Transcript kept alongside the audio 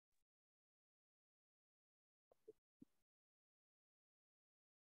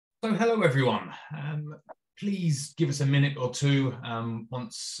So hello everyone. Please give us a minute or two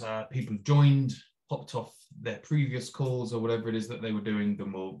once people have joined, popped off their previous calls or whatever it is that they were doing,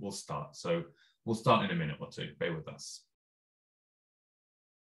 then we'll start. So we'll start in a minute or two. Bear with us.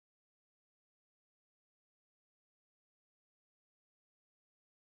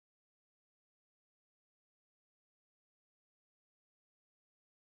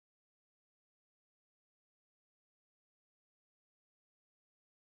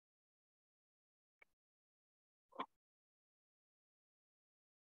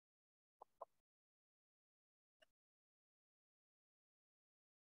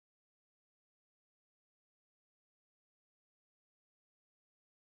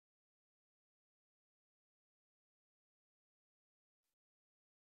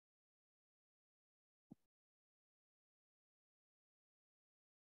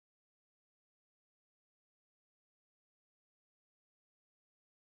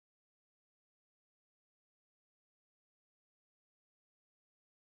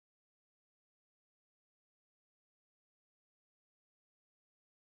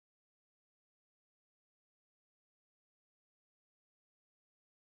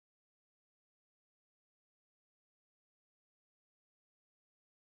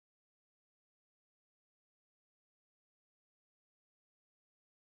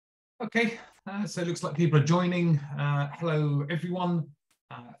 Okay, so it looks like people are joining. Hello everyone.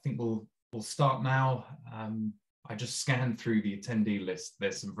 I think we'll start now. I just scanned through the attendee list.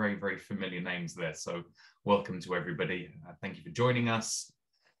 There's some very, very familiar names there. So welcome to everybody. Thank you for joining us.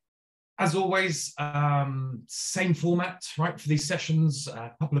 As always, same format, right, for these sessions.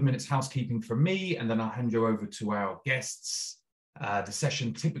 A couple of minutes housekeeping from me, and then I'll hand you over to our guests. The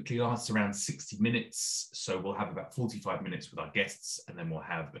session typically lasts around 60 minutes, so we'll have about 45 minutes with our guests, and then we'll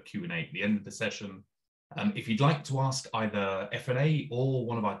have a Q&A at the end of the session. If you'd like to ask either F&A or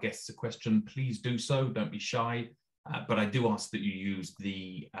one of our guests a question, please do so, don't be shy. But I do ask that you use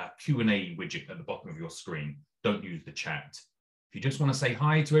the Q&A widget at the bottom of your screen. Don't use the chat. If you just want to say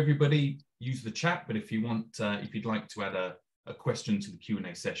hi to everybody, use the chat, but if you want, if you'd like to add a question to the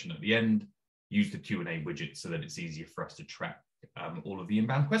Q&A session at the end, use the Q&A widget so that it's easier for us to track all of the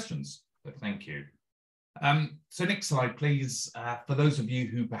inbound questions. So thank you. So next slide, please. For those of you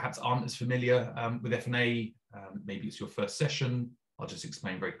who perhaps aren't as familiar with F&A, maybe it's your first session, I'll just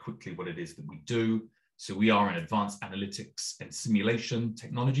explain very quickly what it is that we do. So we are an advanced analytics and simulation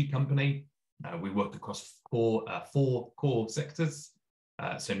technology company. We work across four core sectors,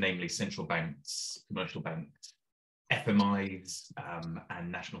 so namely central banks, commercial banks, FMIs,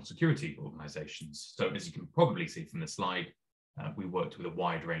 and national security organizations. So as you can probably see from the slide, we worked with a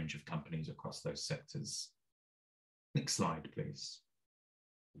wide range of companies across those sectors. Next slide, please.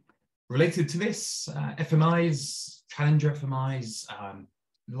 Related to this, FMIs, challenger FMIs,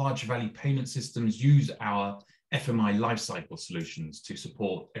 large value payment systems use our FMI lifecycle solutions to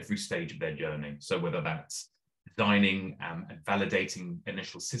support every stage of their journey. So whether that's designing and validating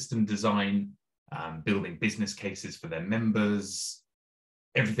initial system design, building business cases for their members,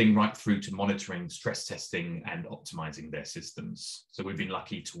 everything right through to monitoring, stress testing, and optimizing their systems. So we've been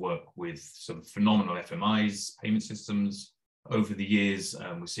lucky to work with some phenomenal FMIs, payment systems over the years.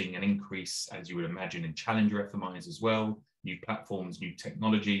 We're seeing an increase, as you would imagine, in challenger FMIs as well, new platforms, new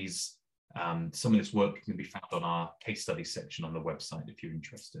technologies. Some of this work can be found on our case study section on the website if you're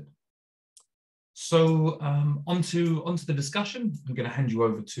interested. So onto the discussion. I'm going to hand you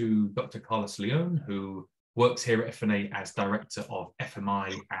over to Dr. Carlos Leon, who works here at F&A as Director of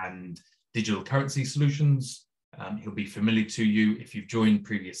FMI and Digital Currency Solutions. He'll be familiar to you if you've joined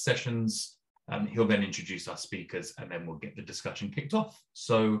previous sessions. He'll then introduce our speakers and then we'll get the discussion kicked off.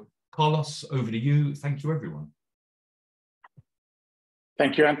 So Carlos, over to you. Thank you, everyone.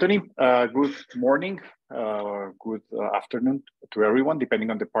 Thank you, Anthony. Good morning, good afternoon to everyone, depending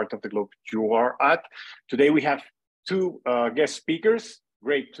on the part of the globe you are at. Today we have two guest speakers.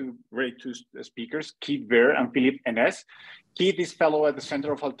 Great two speakers, Keith Bear and Philip Ennes. Keith is fellow at the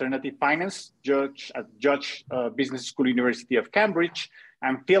Center of Alternative Finance, Judge at Business School, University of Cambridge,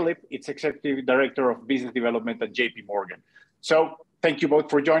 and Philip is Executive Director of Business Development at JP Morgan. So thank you both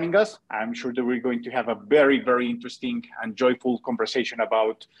for joining us. I'm sure that we're going to have a very, very interesting and joyful conversation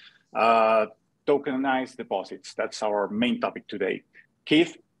about tokenized deposits. That's our main topic today.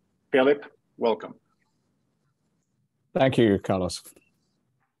 Keith, Philip, welcome. Thank you, Carlos.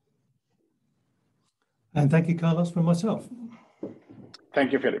 And thank you, Carlos, for myself.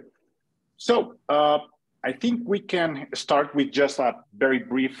 Thank you, Philip. So I think we can start with just a very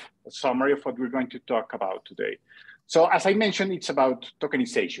brief summary of what we're going to talk about today. So as I mentioned, it's about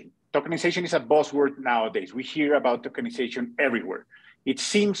tokenization. Tokenization is a buzzword nowadays. We hear about tokenization everywhere. It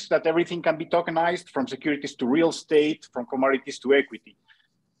seems that everything can be tokenized, from securities to real estate, from commodities to equity.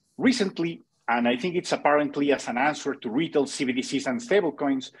 Recently, and I think it's apparently as an answer to retail CBDCs and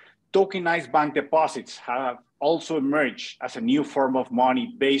stablecoins, tokenized bank deposits have also emerged as a new form of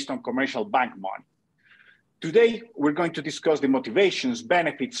money based on commercial bank money. Today, we're going to discuss the motivations,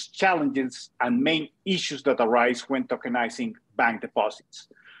 benefits, challenges, and main issues that arise when tokenizing bank deposits.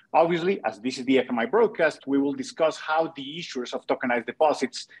 Obviously, as this is the FMI broadcast, we will discuss how the issuers of tokenized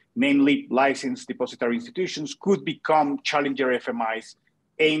deposits, namely licensed depository institutions, could become challenger FMIs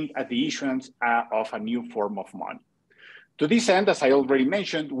aimed at the issuance of a new form of money. To this end, as I already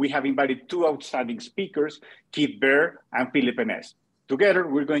mentioned, we have invited two outstanding speakers, Keith Baer and Philip Ennes. Together,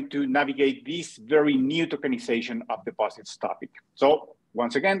 we're going to navigate this very new tokenization of deposits topic. So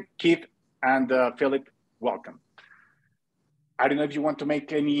once again, Keith and Philip, welcome. I don't know if you want to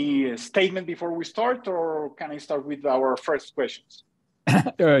make any statement before we start, or can I start with our first questions?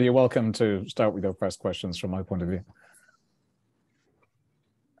 You're welcome to start with your first questions from my point of view.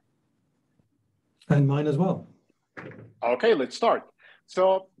 And mine as well. Okay, let's start.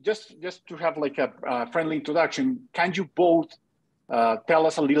 So just to have like a friendly introduction, can you both tell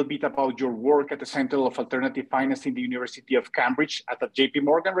us a little bit about your work at the Center of Alternative Finance in the University of Cambridge at the JP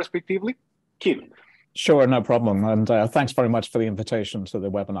Morgan, respectively? Keith. Sure, no problem. And thanks very much for the invitation to the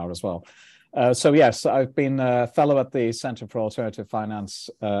webinar as well. So yes, I've been a fellow at the Center for Alternative Finance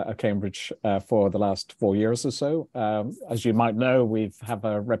at Cambridge for the last 4 years or so. As you might know, we have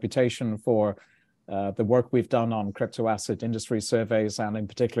a reputation for the work we've done on crypto asset industry surveys, and in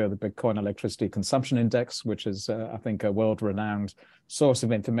particular the Bitcoin Electricity Consumption Index, which is, I think, a world-renowned source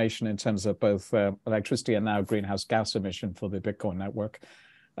of information in terms of both electricity and now greenhouse gas emission for the Bitcoin network.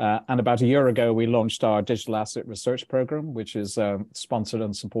 And about a year ago, we launched our digital asset research program, which is sponsored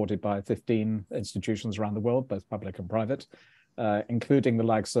and supported by 15 institutions around the world, both public and private, including the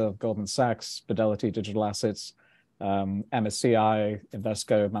likes of Goldman Sachs, Fidelity Digital Assets, MSCI,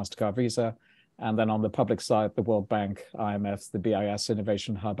 Invesco, MasterCard, Visa. And then on the public side, the World Bank, IMF, the BIS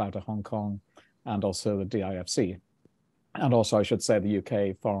Innovation Hub out of Hong Kong, and also the DIFC. And also, I should say, the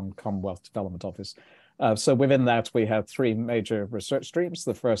UK Foreign Commonwealth Development Office. So within that, we have three major research streams.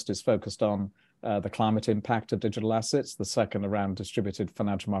 The first is focused on the climate impact of digital assets, the second around distributed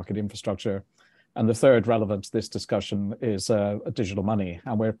financial market infrastructure, and the third relevant to this discussion is digital money.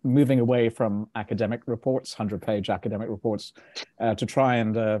 And we're moving away from academic reports, 100-page academic reports, to try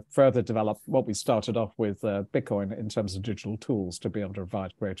and further develop what we started off with Bitcoin in terms of digital tools to be able to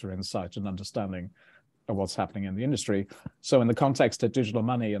provide greater insight and understanding of what's happening in the industry. So in the context of digital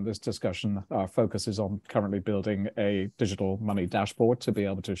money in this discussion, our focus is on currently building a digital money dashboard to be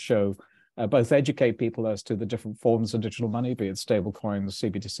able to show both educate people as to the different forms of digital money, be it stablecoins,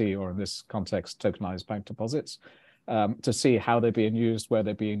 CBDC, or in this context, tokenized bank deposits, to see how they're being used, where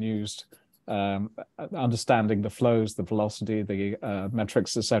they're being used, understanding the flows, the velocity, the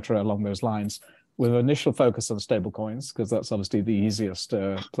metrics, etc., along those lines, with an initial focus on stablecoins, because that's obviously the easiest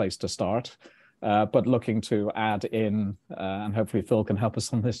place to start. But looking to add in, and hopefully Phil can help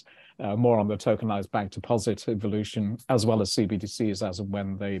us on this, more on the tokenized bank deposit evolution, as well as CBDCs as and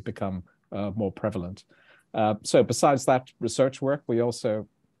when they become more prevalent. So besides that research work, we also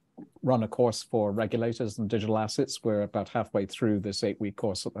run a course for regulators and digital assets. We're about halfway through this 8-week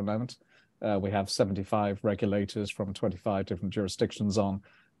course at the moment. We have 75 regulators from 25 different jurisdictions on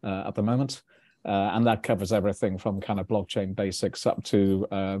at the moment. And that covers everything from kind of blockchain basics up to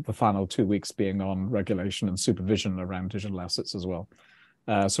the final 2 weeks being on regulation and supervision around digital assets as well.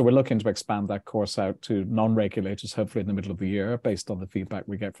 So we're looking to expand that course out to non-regulators, hopefully in the middle of the year, based on the feedback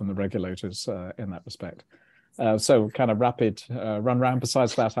we get from the regulators in that respect. So kind of rapid run round.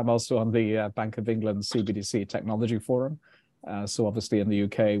 Besides that, I'm also on the Bank of England CBDC Technology Forum. So obviously in the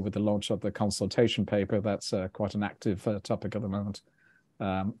UK, with the launch of the consultation paper, that's quite an active topic at the moment.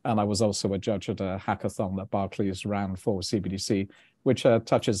 And I was also a judge at a hackathon that Barclays ran for CBDC, which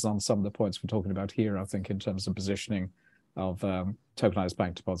touches on some of the points we're talking about here, I think, in terms of positioning of tokenized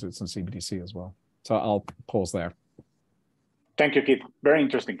bank deposits and CBDC as well. So I'll pause there. Thank you, Keith. Very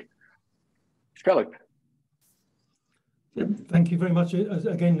interesting. Philip. Thank you very much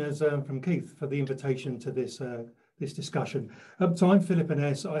again, as from Keith, for the invitation to this this discussion. So I'm Philip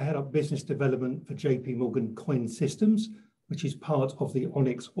Ennes. I head up business development for JP Morgan Coin Systems, which is part of the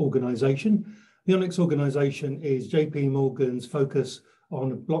Onyx organization. The Onyx organization is JP Morgan's focus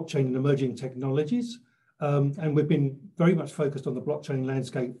on blockchain and emerging technologies. And we've been very much focused on the blockchain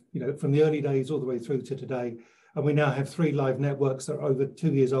landscape, from the early days all the way through to today. And we now have 3 live networks that are over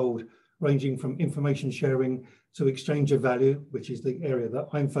 2 years old, ranging from information sharing So exchange of value, which is the area that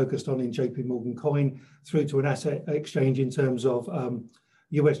I'm focused on in JP Morgan Coin, through to an asset exchange in terms of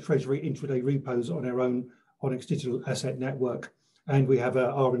US Treasury intraday repos on our own Onyx Digital Asset Network. And we have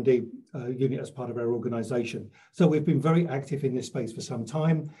a R&D unit as part of our organization. So we've been very active in this space for some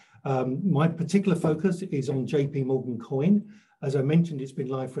time. My particular focus is on JP Morgan Coin. As I mentioned, it's been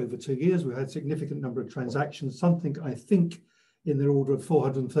live for over 2 years. We've had a significant number of transactions, something I think in the order of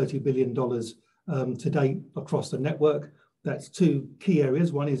 $430 billion to date across the network. That's two key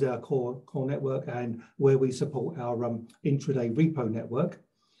areas. One is our core network and where we support our intraday repo network.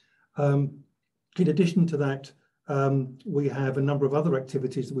 In addition to that, we have a number of other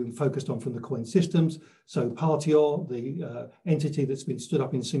activities that we've been focused on from the coin systems. So Partior, the entity that's been stood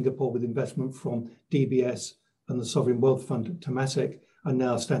up in Singapore with investment from DBS and the Sovereign Wealth Fund Temasek, and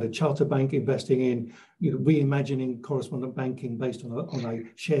now Standard Chartered Bank investing in reimagining correspondent banking based on a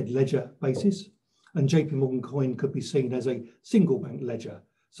shared ledger basis. And JP Morgan Coin could be seen as a single bank ledger.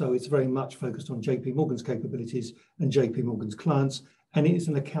 So it's very much focused on JP Morgan's capabilities and JP Morgan's clients, and it is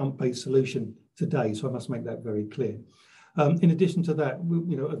an account-based solution today. So I must make that very clear. In addition to that,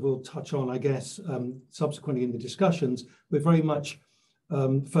 we'll touch on, I guess, subsequently in the discussions, we're very much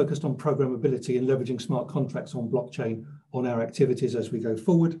focused on programmability and leveraging smart contracts on blockchain on our activities as we go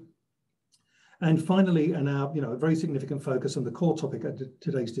forward. And finally, and our a very significant focus on the core topic of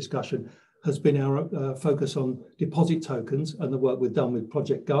today's discussion has been our focus on deposit tokens and the work we've done with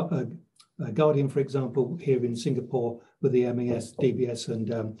Project Guardian, for example, here in Singapore with the MES, DBS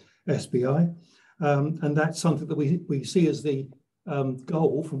and SBI. And that's something that we see as the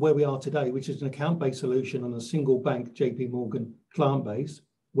goal from where we are today, which is an account-based solution on a single bank JP Morgan client base,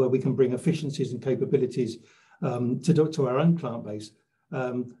 where we can bring efficiencies and capabilities to our own client base,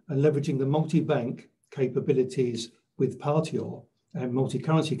 and leveraging the multi-bank capabilities with Partior and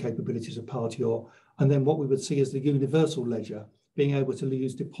multi-currency capabilities of Partior. And then what we would see as the universal ledger, being able to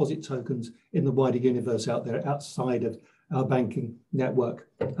use deposit tokens in the wider universe out there outside of our banking network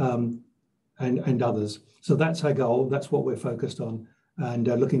and others. So that's our goal. That's what we're focused on, and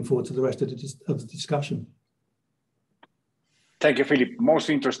looking forward to the rest of the discussion. Thank you, Philip. Most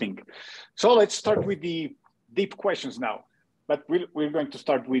interesting. So let's start with the deep questions now, but we're going to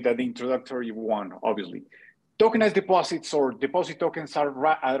start with an introductory one, obviously. Tokenized deposits or deposit tokens are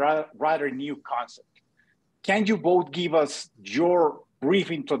a rather new concept. Can you both give us your brief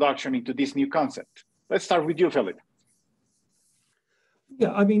introduction into this new concept? Let's start with you, Philip.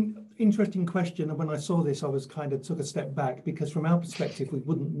 Yeah, I mean, interesting question. And when I saw this, I was took a step back, because from our perspective, we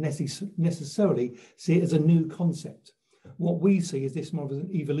wouldn't necessarily see it as a new concept. What we see is this more of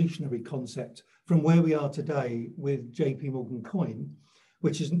an evolutionary concept from where we are today with JP Morgan Coin,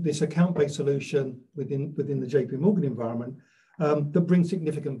 which is this account-based solution within the JP Morgan environment that brings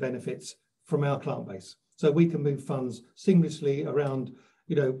significant benefits from our client base. So we can move funds seamlessly around,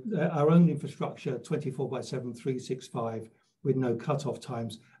 our own infrastructure 24/7, 365 with no cutoff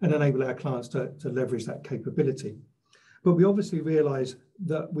times, and enable our clients to leverage that capability. But we obviously realize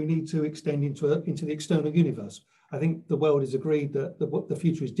that we need to extend into the external universe. I think the world has agreed that the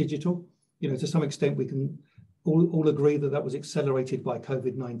future is digital. To some extent, we can all agree that was accelerated by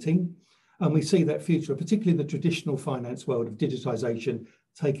COVID-19. And we see that future, particularly in the traditional finance world, of digitization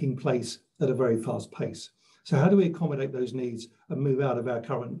taking place at a very fast pace. So how do we accommodate those needs and move out of our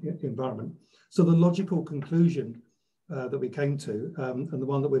current environment? So the logical conclusion that we came to, and the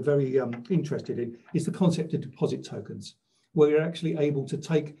one that we're very interested in, is the concept of deposit tokens, where you're actually able to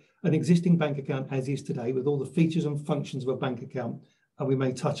take an existing bank account as is today with all the features and functions of a bank account, and we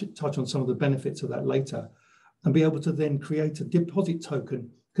may touch on some of the benefits of that later, and be able to then create a deposit token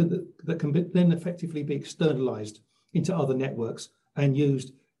that can then effectively be externalized into other networks and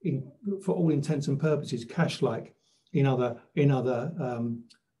used for all intents and purposes, cash-like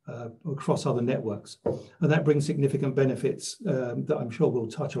across other networks. And that brings significant benefits that I'm sure we'll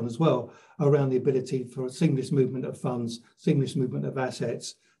touch on as well, around the ability for seamless movement of funds, seamless movement of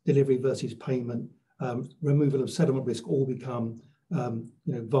assets, delivery versus payment, removal of settlement risk, all become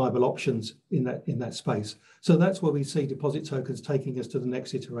viable options in that space. So that's where we see deposit tokens taking us to the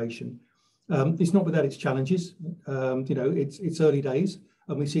next iteration. It's not without its challenges. It's early days,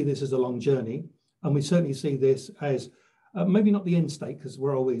 and we see this as a long journey. And we certainly see this as maybe not the end state, because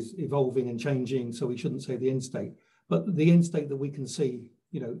we're always evolving and changing, so we shouldn't say the end state, but the end state that we can see,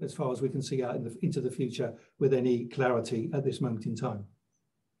 as far as we can see out into the future with any clarity at this moment in time.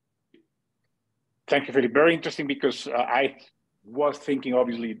 Thank you, Philip. Very interesting, because I was thinking,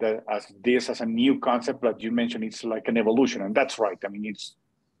 obviously, that as a new concept, but you mentioned it's like an evolution, and that's right. I mean, it's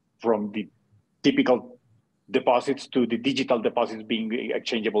from the typical deposits to the digital deposits being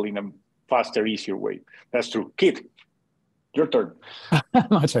exchangeable in a faster, easier way. That's true. Keith, your turn.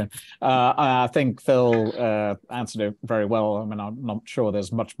 My turn. I think Phil answered it very well. I mean, I'm not sure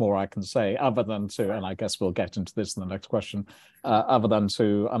there's much more I can say other than to, and I guess we'll get into this in the next question, other than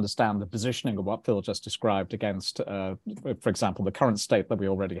to understand the positioning of what Phil just described against, for example, the current state that we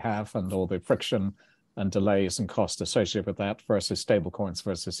already have and all the friction and delays and costs associated with that versus stablecoins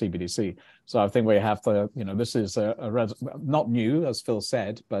versus CBDC. So I think we have to, this is not new, as Phil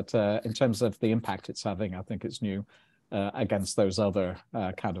said, but in terms of the impact it's having, I think it's new. Against those other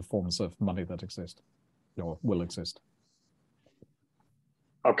kind of forms of money that exist or will exist.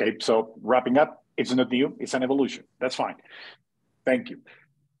 Okay, so wrapping up, it's not new, it's an evolution. That's fine. Thank you.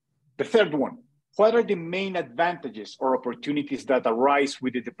 The third one, what are the main advantages or opportunities that arise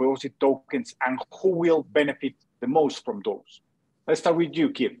with the deposit tokens and who will benefit the most from those? Let's start with you,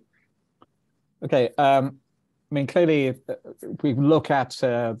 Keith. Okay. I mean, clearly, if we look at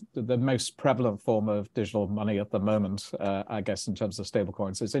the most prevalent form of digital money at the moment, I guess, in terms of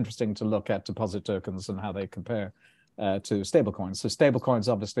stablecoins, it's interesting to look at deposit tokens and how they compare to stablecoins. So stablecoins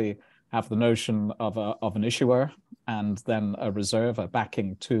obviously have the notion of an issuer and then a reserve, a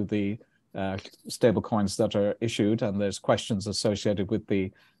backing to the stablecoins that are issued. And there's questions associated with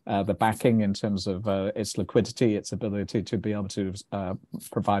the backing in terms of its liquidity, its ability to be able to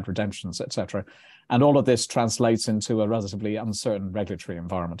provide redemptions, etc. And all of this translates into a relatively uncertain regulatory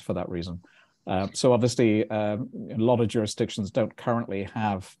environment for that reason. So obviously, a lot of jurisdictions don't currently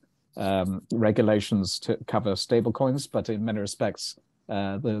have regulations to cover stablecoins, but in many respects,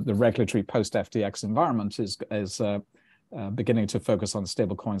 the regulatory post-FTX environment is beginning to focus on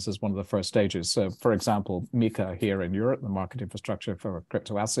stablecoins as one of the first stages. So, for example, MiCA here in Europe, the market infrastructure for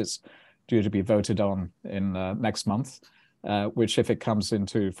crypto assets, due to be voted on in next month, which if it comes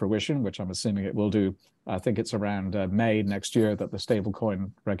into fruition, which I'm assuming it will do, I think it's around May next year that the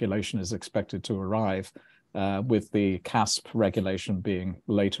stablecoin regulation is expected to arrive, with the CASP regulation being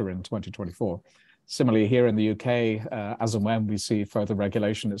later in 2024. Similarly, here in the UK, as and when we see further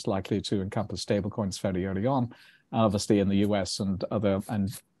regulation, it's likely to encompass stablecoins fairly early on. Obviously, in the US and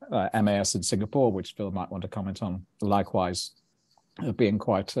MAS in Singapore, which Phil might want to comment on, likewise, being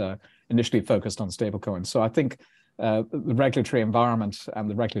quite initially focused on stablecoins. So I think the regulatory environment and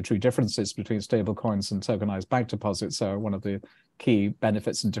the regulatory differences between stablecoins and tokenized bank deposits are one of the key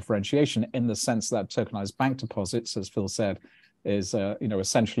benefits and differentiation, in the sense that tokenized bank deposits, as Phil said, is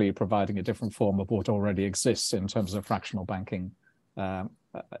essentially providing a different form of what already exists in terms of fractional banking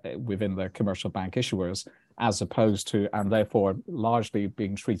within the commercial bank issuers, as opposed to, and therefore largely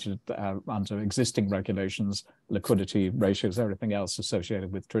being treated under existing regulations, liquidity ratios, everything else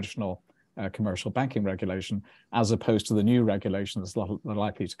associated with traditional commercial banking regulation, as opposed to the new regulations that are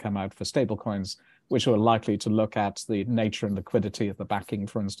likely to come out for stablecoins, which are likely to look at the nature and liquidity of the backing,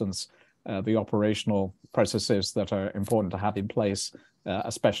 for instance, the operational processes that are important to have in place,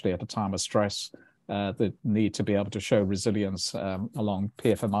 especially at a time of stress, the need to be able to show resilience along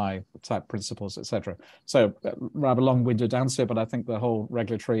PFMI type principles, etc. So rather long-winded answer, but I think the whole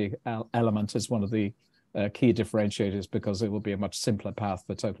regulatory element is one of the key differentiators, because it will be a much simpler path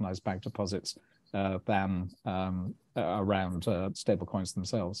for tokenized bank deposits than around stablecoins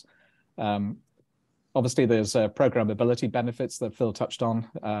themselves. Obviously, there's programmability benefits that Phil touched on.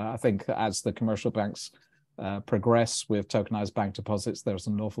 I think as the commercial banks progress with tokenized bank deposits, there's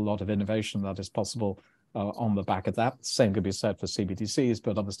an awful lot of innovation that is possible on the back of that. Same could be said for CBDCs,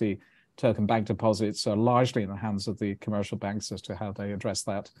 but obviously token bank deposits are largely in the hands of the commercial banks as to how they address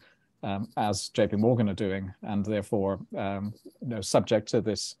that, as JP Morgan are doing, and therefore, subject to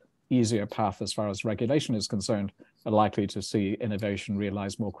this easier path as far as regulation is concerned, are likely to see innovation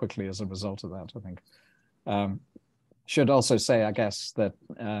realized more quickly as a result of that, I think. Should also say, I guess, that,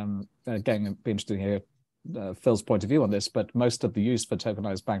 again, it'd be interesting to hear Phil's point of view on this, but most of the use for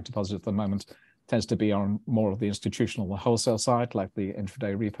tokenized bank deposits at the moment tends to be on more of the institutional and wholesale side, like the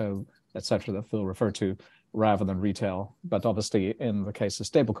intraday repo, et cetera, that Phil referred to, rather than retail. But obviously, in the case of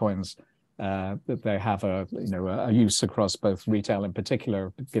stablecoins, they have a use across both retail in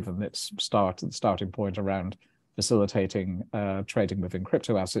particular, given its starting point around facilitating trading within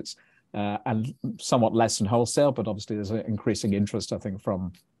crypto assets, and somewhat less in wholesale, but obviously there's an increasing interest, I think,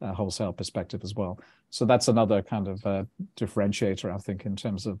 from a wholesale perspective as well. So that's another kind of differentiator, I think, in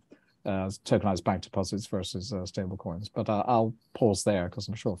terms of tokenized bank deposits versus stablecoins. But I'll pause there because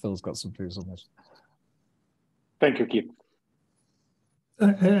I'm sure Phil's got some views on this. Thank you, Keith.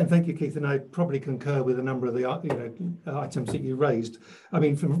 And thank you, Keith. And I probably concur with a number of the items that you raised. I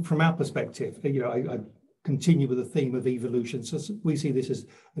mean, from our perspective, I continue with the theme of evolution. So we see this as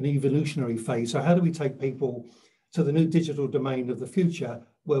an evolutionary phase. So how do we take people to the new digital domain of the future,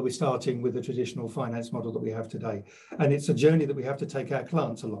 where we're starting with the traditional finance model that we have today. And it's a journey that we have to take our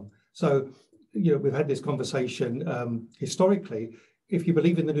clients along. So, we've had this conversation historically. If you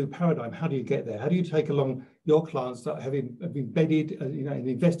believe in the new paradigm, how do you get there? How do you take along your clients that have embedded, and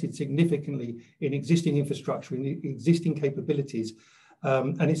invested significantly in existing infrastructure, in existing capabilities?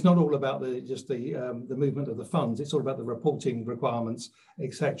 And it's not all about just the movement of the funds. It's all about the reporting requirements,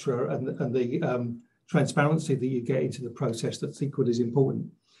 etc., and the transparency that you get into the process that's equally as important.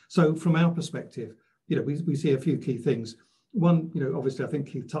 So from our perspective, we see a few key things. One, obviously I think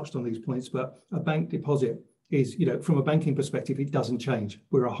Keith touched on these points, but a bank deposit is, from a banking perspective, it doesn't change.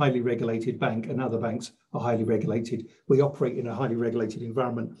 We're a highly regulated bank and other banks are highly regulated. We operate in a highly regulated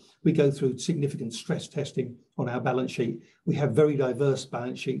environment. We go through significant stress testing on our balance sheet. We have very diverse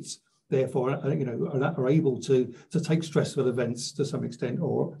balance sheets, therefore, are able to take stressful events to some extent,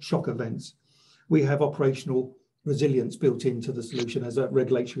 or shock events. We have operational resilience built into the solution as a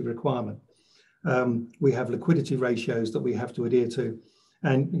regulatory requirement. We have liquidity ratios that we have to adhere to,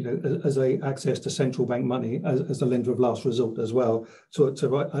 and as access to central bank money as a lender of last resort as well,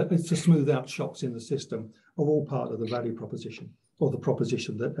 to smooth out shocks in the system, are all part of the value proposition, or the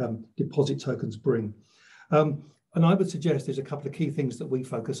proposition that deposit tokens bring. And I would suggest there's a couple of key things that we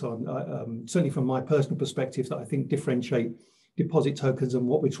focus on, certainly from my personal perspective, that I think differentiate deposit tokens and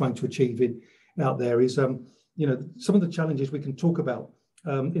what we're trying to achieve out there is, some of the challenges we can talk about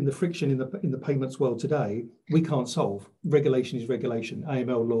in the friction in the payments world today, we can't solve. Regulation is regulation.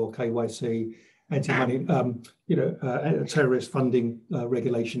 AML law, KYC, anti-money, terrorist funding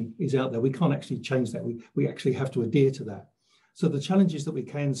regulation is out there. We can't actually change that. We actually have to adhere to that. So the challenges that we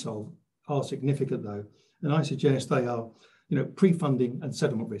can solve are significant, though, and I suggest they are, pre-funding and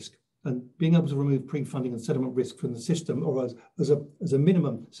settlement risk. And being able to remove pre-funding and settlement risk from the system, or as a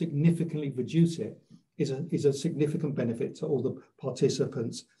minimum, significantly reduce it, is a significant benefit to all the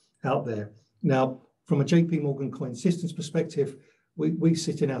participants out there. Now, from a JP Morgan Coin Systems perspective, we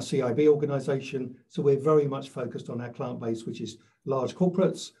sit in our CIB organization, so we're very much focused on our client base, which is large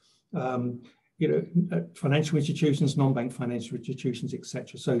corporates, financial institutions, non-bank financial institutions,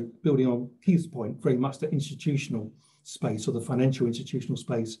 etc. So building on Keith's point, very much the institutional space, or the financial institutional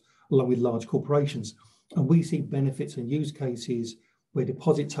space, along with large corporations. And we see benefits and use cases where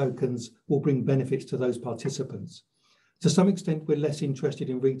deposit tokens will bring benefits to those participants. To some extent, we're less interested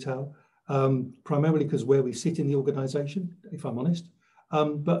in retail, primarily because where we sit in the organization, if I'm honest.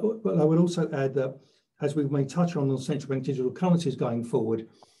 But I would also add that, as we may touch on central bank digital currencies going forward,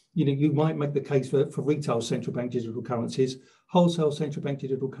 you might make the case for retail central bank digital currencies, wholesale central bank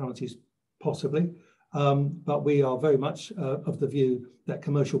digital currencies, possibly. But we are very much of the view that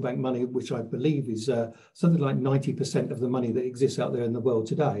commercial bank money, which I believe is something like 90% of the money that exists out there in the world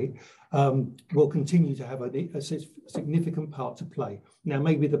today, will continue to have a significant part to play. Now,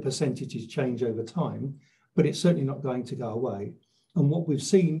 maybe the percentages change over time, but it's certainly not going to go away. And what we've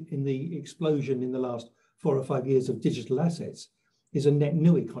seen in the explosion in the last 4 or 5 years of digital assets is a net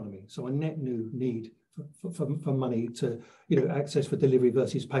new economy, so a net new need for money to access for delivery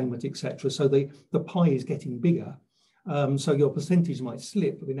versus payment, etc. So the pie is getting bigger. So your percentage might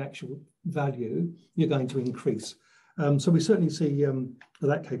slip, but in actual value, you're going to increase. So we certainly see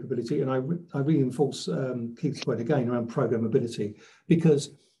that capability, and I reinforce Keith's point again around programmability,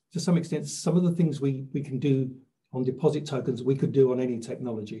 because to some extent, some of the things we can do on deposit tokens, we could do on any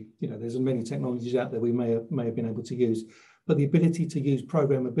technology. There's many technologies out there we may have been able to use, but the ability to use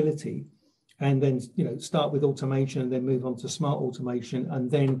programmability and then start with automation and then move on to smart automation and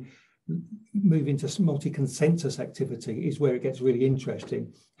then move into multi-consensus activity is where it gets really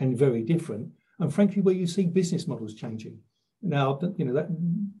interesting and very different. And frankly, where you see business models changing. Now,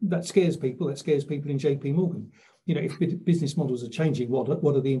 that scares people. That scares people in JP Morgan. If business models are changing, what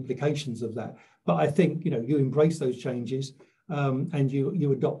are the implications of that? But I think you embrace those changes and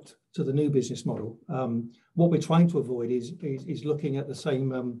you adopt to the new business model. What we're trying to avoid is looking at the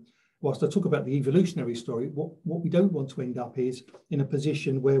same. Whilst I talk about the evolutionary story, what we don't want to end up is in a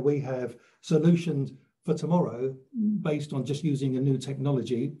position where we have solutions for tomorrow based on just using a new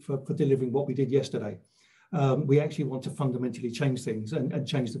technology for delivering what we did yesterday. We actually want to fundamentally change things and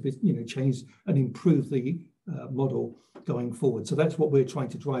change change and improve the model going forward. So that's what we're trying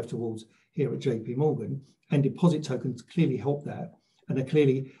to drive towards here at JP Morgan, and deposit tokens clearly help that, and they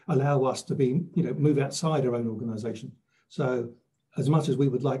clearly allow us to be move outside our own organization. So as much as we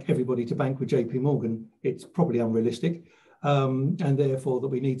would like everybody to bank with JP Morgan, it's probably unrealistic, and therefore that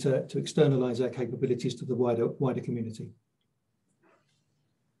we need to externalize our capabilities to the wider community.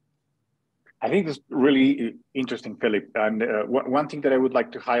 I think it's really interesting, Philip. And one thing that I would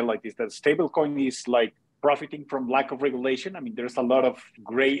like to highlight is that stablecoin is like profiting from lack of regulation. I mean, there's a lot of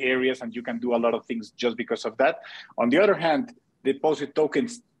gray areas and you can do a lot of things just because of that. On the other hand, deposit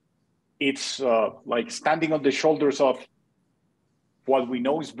tokens, it's like standing on the shoulders of what we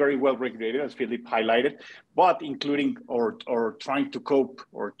know is very well regulated, as Philip highlighted, but including or trying to cope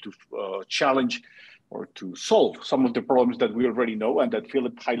or to challenge or to solve some of the problems that we already know and that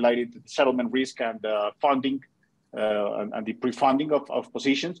Philip highlighted, settlement risk and funding and the pre-funding of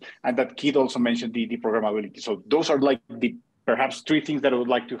positions, and that Keith also mentioned the programmability. So those are like the perhaps three things that I would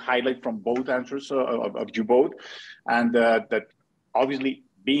like to highlight from both answers of you both, and that obviously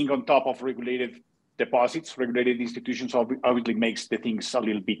being on top of regulated deposits, regulated institutions obviously makes the things a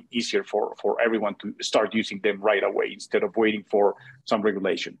little bit easier for everyone to start using them right away instead of waiting for some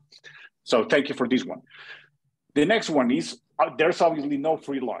regulation. So thank you for this one. The next one is, there's obviously no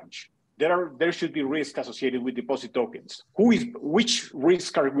free lunch. There should be risk associated with deposit tokens. Which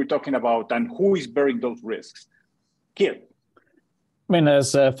risk are we talking about and who is bearing those risks? Keith. I mean,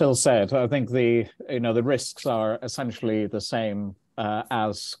 as Phil said, I think the risks are essentially the same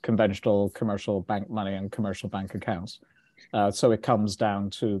as conventional commercial bank money and commercial bank accounts. So it comes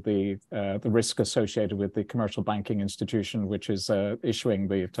down to the risk associated with the commercial banking institution, which is issuing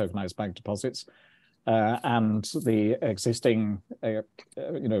the tokenized bank deposits, and the existing,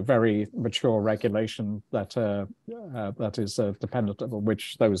 very mature regulation that is dependent on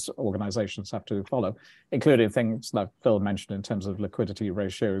which those organizations have to follow, including things that Phil mentioned in terms of liquidity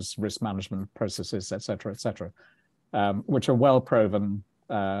ratios, risk management processes, et cetera, which are well proven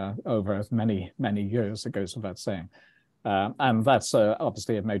over many, many years, it goes without saying. And that's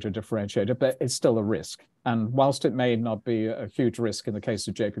obviously a major differentiator, but it's still a risk. And whilst it may not be a huge risk in the case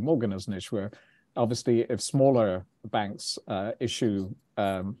of JP Morgan as an issuer, obviously if smaller banks issue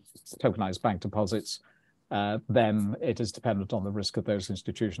tokenized bank deposits, then it is dependent on the risk of those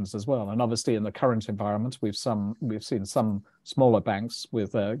institutions as well. And obviously in the current environment, we've seen some smaller banks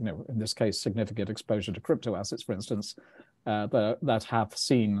with, in this case, significant exposure to crypto assets, for instance, that have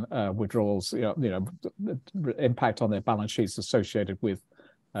seen withdrawals, impact on their balance sheets associated with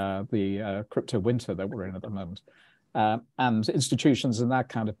the crypto winter that we're in at the moment. And institutions in that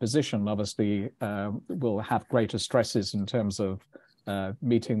kind of position obviously will have greater stresses in terms of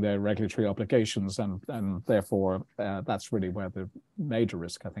meeting their regulatory obligations, and therefore that's really where the major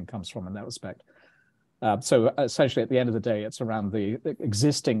risk, I think, comes from in that respect. So essentially, at the end of the day, it's around the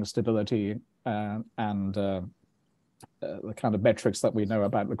existing stability and the kind of metrics that we know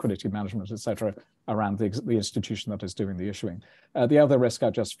about liquidity management, et cetera, around the institution that is doing the issuing. The other risk I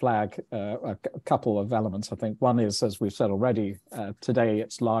just flag a couple of elements, I think. One is, as we've said already, today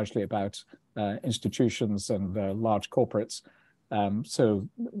it's largely about institutions and large corporates. So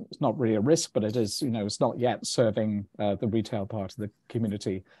it's not really a risk, but it is, it's not yet serving the retail part of the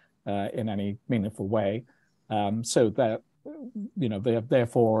community in any meaningful way. So that,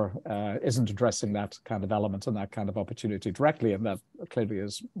 therefore isn't addressing that kind of element and that kind of opportunity directly. And that clearly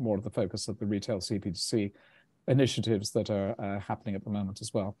is more of the focus of the retail CBDC initiatives that are happening at the moment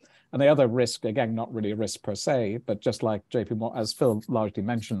as well. And the other risk, again, not really a risk per se, but just like JP Morgan, as Phil largely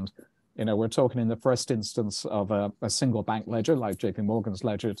mentioned, we're talking in the first instance of a single bank ledger like JP Morgan's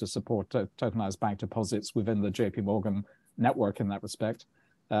ledger to support tokenized bank deposits within the JP Morgan network in that respect.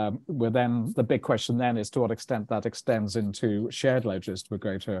 Where then the big question then is to what extent that extends into shared ledgers to a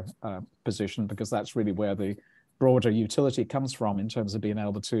greater position, because that's really where the broader utility comes from in terms of being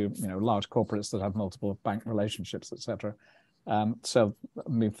able to, large corporates that have multiple bank relationships, et cetera. So, I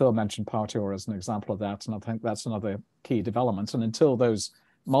mean, Phil mentioned Partior as an example of that, and I think that's another key development. And until those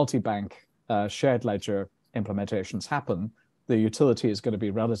multi-bank shared ledger implementations happen, the utility is going to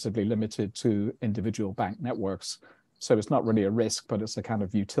be relatively limited to individual bank networks. So it's not really a risk, but it's a kind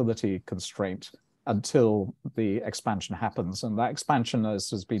of utility constraint until the expansion happens. And that expansion,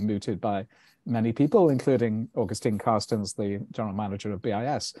 as has been mooted by many people, including Augustine Carstens, the general manager of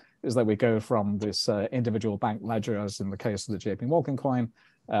BIS, is that we go from this individual bank ledger, as in the case of the JP Morgan coin,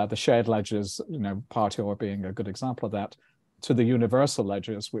 the shared ledgers, Partior being a good example of that, to the universal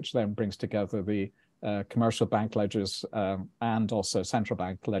ledgers, which then brings together the commercial bank ledgers and also central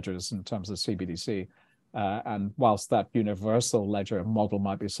bank ledgers in terms of CBDC. And whilst that universal ledger model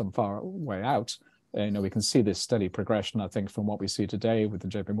might be some far way out, we can see this steady progression, I think, from what we see today with the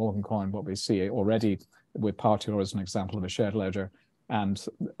JP Morgan coin, what we see already with Partior as an example of a shared ledger. And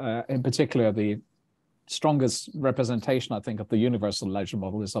in particular, the strongest representation, I think, of the universal ledger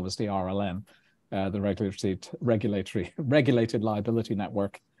model is obviously RLN, the regulated liability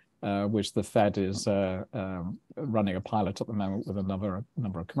network, which the Fed is running a pilot at the moment with a number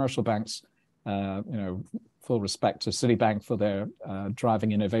of commercial banks. Full respect to Citibank for their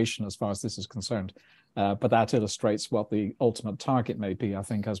driving innovation as far as this is concerned. But that illustrates what the ultimate target may be, I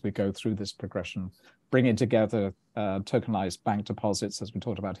think, as we go through this progression, bringing together tokenized bank deposits, as we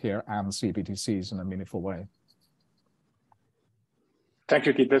talked about here, and CBDCs in a meaningful way. Thank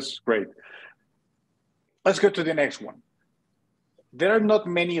you, Keith. That's great. Let's go to the next one. There are not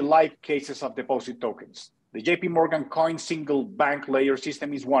many live cases of deposit tokens. The JP Morgan coin single bank layer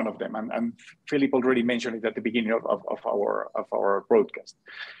system is one of them, and Philip already mentioned it at the beginning of our broadcast.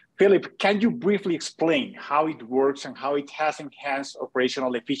 Philip, can you briefly explain how it works and how it has enhanced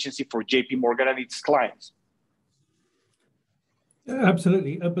operational efficiency for JP Morgan and its clients?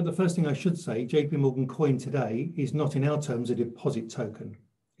 Absolutely, but the first thing I should say, JP Morgan Coin today is not in our terms a deposit token.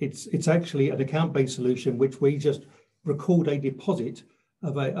 It's actually an account-based solution which we just record a deposit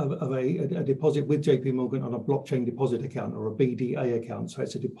of a deposit with JP Morgan on a blockchain deposit account or a BDA account. So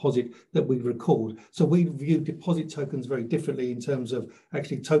it's a deposit that we record. So we view deposit tokens very differently in terms of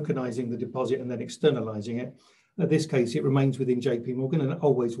actually tokenizing the deposit and then externalizing it. In this case, it remains within JP Morgan and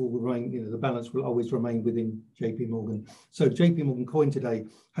always will remain, the balance will always remain within JP Morgan. So JP Morgan Coin today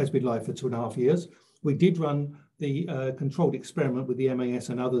has been live for 2.5 years. We did run the controlled experiment with the MAS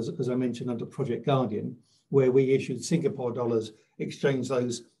and others, as I mentioned, under Project Guardian, where we issued Singapore dollars, exchanged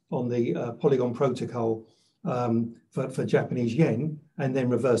those on the Polygon protocol for Japanese yen, and then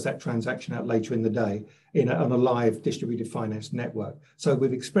reversed that transaction out later in the day on a live distributed finance network. So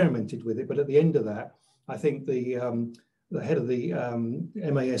we've experimented with it, but at the end of that, I think the head of the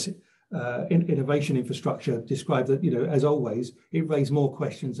MAS innovation infrastructure described that, as always, it raised more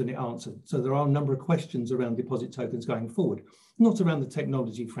questions than it answered. So there are a number of questions around deposit tokens going forward, not around the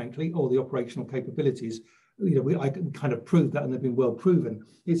technology, frankly, or the operational capabilities. I can kind of prove that, and they've been well proven.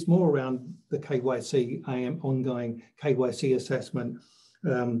 It's more around the KYC, ongoing KYC assessment.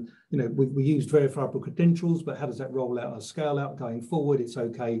 We used verifiable credentials, but how does that roll out or scale out going forward? It's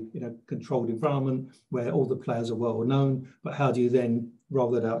okay in a controlled environment where all the players are well known, but how do you then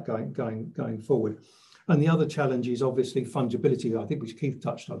roll that out going forward? And the other challenge is obviously fungibility, I think, which Keith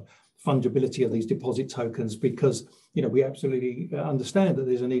touched on, fungibility of these deposit tokens, because we absolutely understand that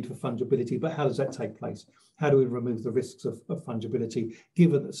there's a need for fungibility, but how does that take place? How do we remove the risks of fungibility,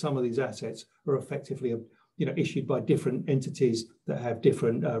 given that some of these assets are effectively issued by different entities that have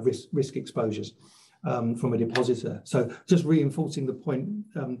different risk exposures from a depositor? So just reinforcing the point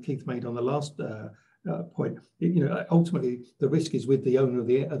Keith made on the last point, ultimately the risk is with the owner of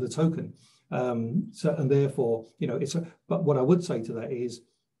the token. And therefore, but what I would say to that is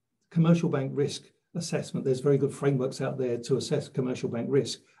commercial bank risk assessment. There's very good frameworks out there to assess commercial bank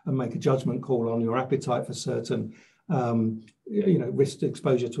risk and make a judgment call on your appetite for certain, risk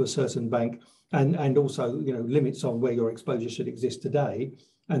exposure to a certain bank, and also, limits on where your exposure should exist today,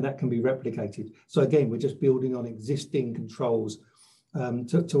 and that can be replicated. So again, we're just building on existing controls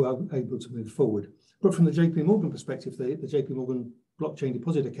to able to move forward. But from the JP Morgan perspective, the JP Morgan blockchain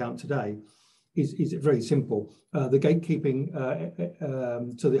deposit account today is very simple. The gatekeeping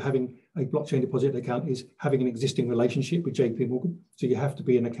to having a blockchain deposit account is having an existing relationship with JP Morgan. So you have to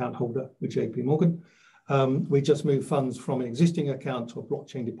be an account holder with JP Morgan. We just move funds from an existing account to a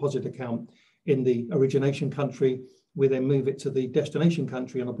blockchain deposit account in the origination country. We then move it to the destination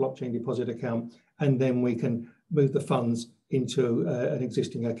country on a blockchain deposit account, and then we can move the funds into an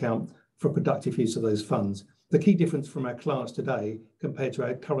existing account for productive use of those funds. The key difference from our clients today compared to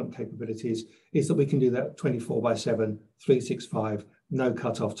our current capabilities is that we can do that 24/7, 365, no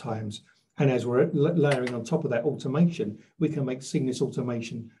cut-off times. And as we're layering on top of that automation, we can make seamless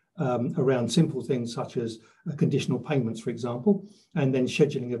automation around simple things such as conditional payments, for example, and then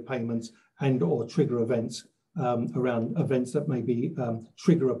scheduling of payments and or trigger events around events that maybe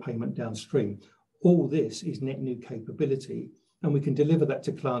trigger a payment downstream. All this is net new capability, and we can deliver that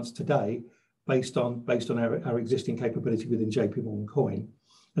to clients today based on our existing capability within JP Morgan Coin.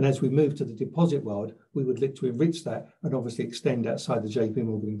 And as we move to the deposit world, we would look to enrich that and obviously extend outside the JP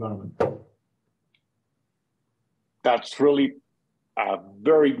Morgan environment. That's really a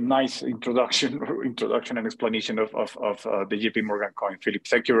very nice introduction and explanation of the JP Morgan Coin, Philip.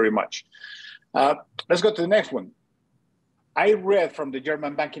 Thank you very much. Let's go to the next one. I read from the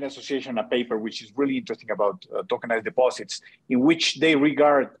German Banking Association a paper which is really interesting about tokenized deposits, in which they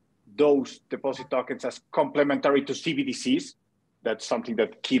regard those deposit tokens as complementary to CBDCs. That's something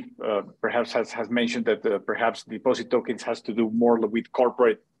that Keith perhaps has mentioned, that perhaps deposit tokens has to do more with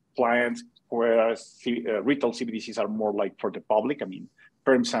corporate clients, whereas retail CBDCs are more like for the public,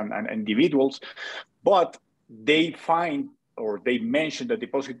 firms and individuals. But they find, or they mention, that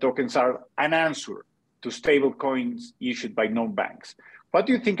deposit tokens are an answer to stable coins issued by non-banks. What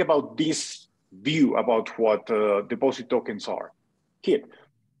do you think about this view about what deposit tokens are? Keith?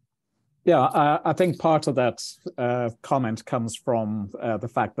 Yeah, I think part of that comment comes from the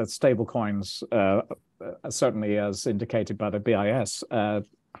fact that stablecoins, certainly as indicated by the BIS,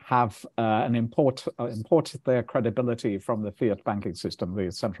 have imported their credibility from the fiat banking system,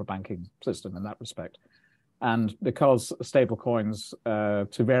 the central banking system in that respect. And because stablecoins,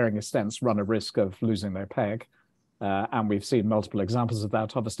 to varying extents, run a risk of losing their peg, and we've seen multiple examples of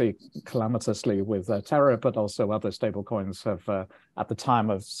that, obviously calamitously with Terra, but also other stablecoins have, at the time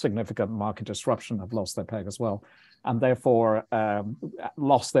of significant market disruption, have lost their peg as well, and therefore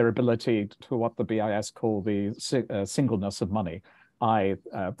lost their ability to what the BIS call the singleness of money, a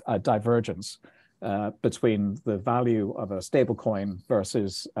divergence between the value of a stablecoin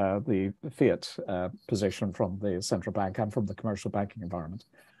versus the fiat position from the central bank and from the commercial banking environment.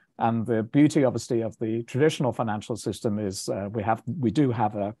 And the beauty, obviously, of the traditional financial system is we do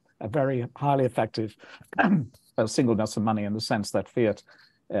have a very highly effective singleness of money, in the sense that fiat,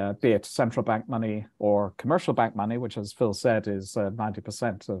 be it central bank money or commercial bank money, which, as Phil said, is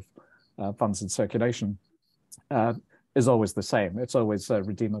 90% of funds in circulation, is always the same. It's always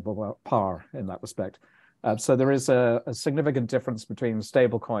redeemable par in that respect. So there is a significant difference between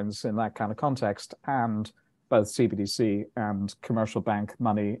stable coins in that kind of context and both CBDC and commercial bank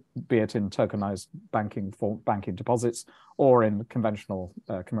money, be it in tokenized banking for banking deposits or in conventional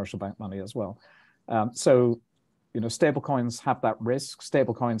commercial bank money as well. So, stable coins have that risk.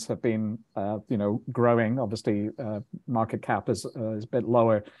 Stable coins have been, growing. Obviously, market cap is a bit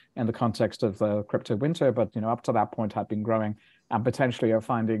lower in the context of the crypto winter, but, up to that point had been growing and potentially are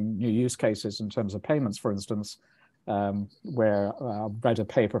finding new use cases in terms of payments, for instance, where I read a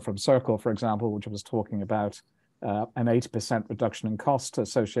paper from Circle, for example, which was talking about an 80% reduction in cost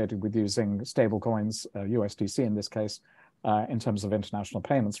associated with using stable coins, USDC in this case, in terms of international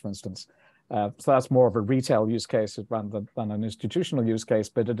payments, for instance. So that's more of a retail use case rather than an institutional use case,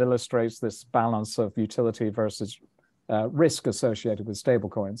 but it illustrates this balance of utility versus risk associated with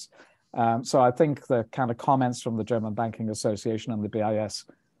stablecoins. So I think the kind of comments from the German Banking Association and the BIS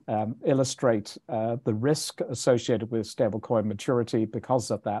illustrate the risk associated with stablecoin maturity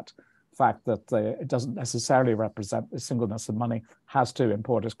because of that fact that it doesn't necessarily represent the singleness of money, has to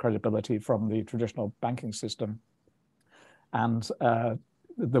import its credibility from the traditional banking system. And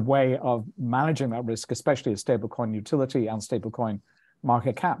the way of managing that risk, especially as stablecoin utility and stablecoin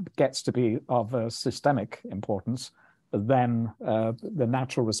market cap gets to be of systemic importance, then the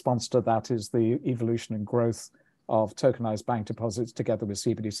natural response to that is the evolution and growth of tokenized bank deposits together with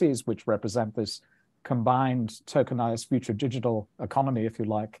CBDCs, which represent this combined tokenized future digital economy, if you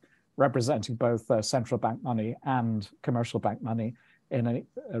like, representing both central bank money and commercial bank money in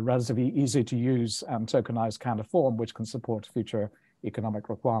a relatively easy to use and tokenized kind of form, which can support future economic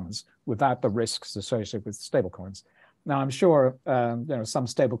requirements without the risks associated with stablecoins. Now, I'm sure some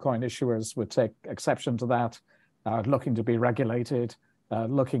stablecoin issuers would take exception to that, looking to be regulated,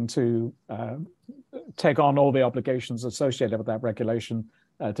 looking to take on all the obligations associated with that regulation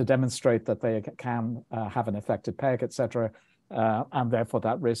to demonstrate that they can have an effective peg, etc. And therefore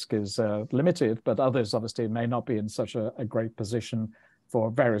that risk is limited, but others obviously may not be in such a great position for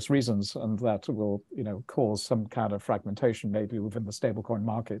various reasons, and that will cause some kind of fragmentation maybe within the stablecoin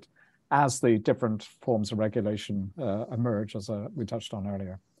market as the different forms of regulation emerge, as we touched on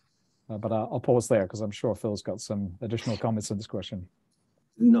earlier. But I'll pause there because I'm sure Phil's got some additional comments on this question.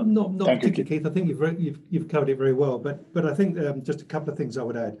 Not particularly, Keith. I think you've covered it very well. But I think just a couple of things I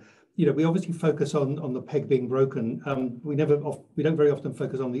would add. We obviously focus on the peg being broken. We don't very often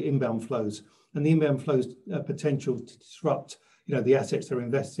focus on the inbound flows, and the inbound flows potential to disrupt the assets they're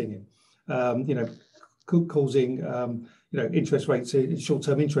investing in. Causing interest rates,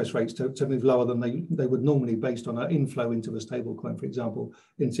 short-term interest rates to move lower than they would normally based on an inflow into a stable coin, for example,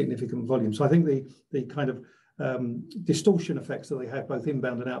 in significant volume. So I think the kind of distortion effects that they have both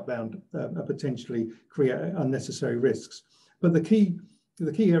inbound and outbound potentially create unnecessary risks. But the key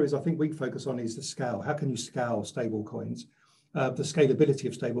areas I think we focus on is the scale. How can you scale stable coins? The scalability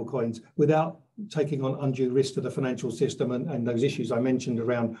of stable coins without taking on undue risk to the financial system and those issues I mentioned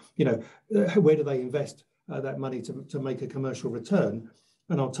around, where do they invest that money to make a commercial return?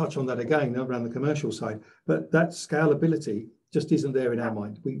 And I'll touch on that again around the commercial side. But that scalability just isn't there in our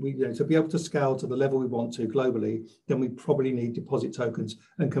mind. We to be able to scale to the level we want to globally, then we probably need deposit tokens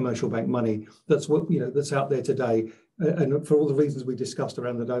and commercial bank money. That's what that's out there today. And for all the reasons we discussed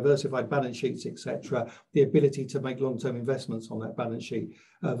around the diversified balance sheets, etc., the ability to make long-term investments on that balance sheet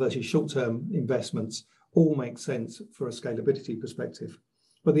versus short-term investments all make sense for a scalability perspective.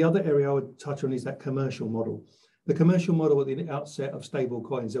 But the other area I would touch on is that commercial model. The commercial model at the outset of stable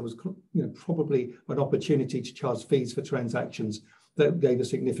coins, there was probably an opportunity to charge fees for transactions that gave a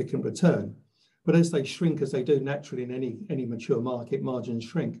significant return. But as they shrink, as they do naturally in any mature market, margins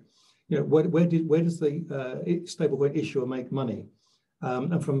shrink. Where does the stablecoin issuer make money?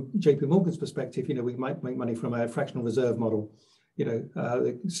 And from JP Morgan's perspective, we might make money from a fractional reserve model,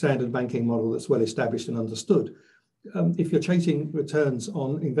 the standard banking model that's well established and understood. If you're chasing returns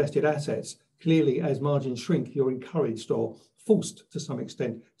on invested assets, clearly as margins shrink, you're encouraged or forced to some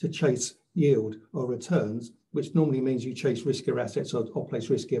extent to chase yield or returns, which normally means you chase riskier assets or place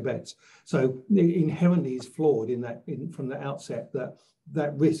riskier bets. So inherently is flawed from the outset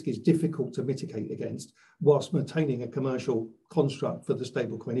that risk is difficult to mitigate against whilst maintaining a commercial construct for the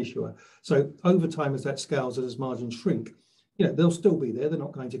stablecoin issuer. So over time, as that scales and as margins shrink, they'll still be there. They're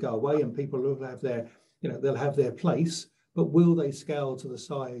not going to go away, and people will have they'll have their place. But will they scale to the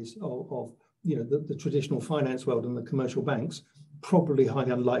size of the traditional finance world and the commercial banks? Probably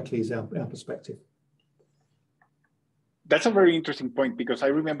highly unlikely is our perspective. That's a very interesting point, because I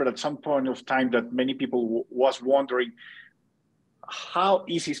remember at some point of time that many people was wondering how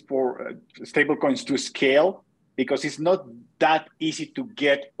easy is for stablecoins to scale, because it's not that easy to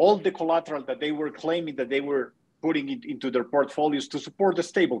get all the collateral that they were claiming that they were putting it into their portfolios to support the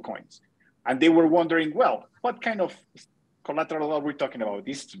stablecoins. And they were wondering, well, what kind of collateral are we talking about?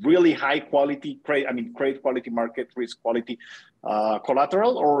 Is really high quality, credit quality, market risk quality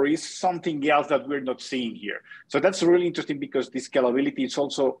collateral, or is something else that we're not seeing here? So that's really interesting, because the scalability is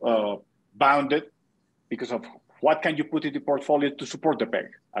also bounded because of what can you put in the portfolio to support the peg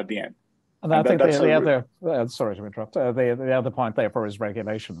at the end. And I think the other, sorry to interrupt, the other point therefore is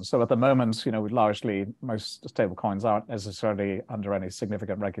regulation. So at the moment, largely most stable coins aren't necessarily under any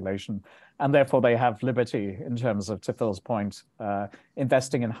significant regulation, and therefore they have liberty in terms of, to Phil's point,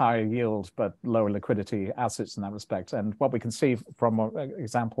 investing in higher yield but lower liquidity assets in that respect. And what we can see from,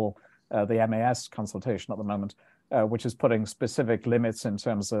 example, the MAS consultation at the moment, which is putting specific limits in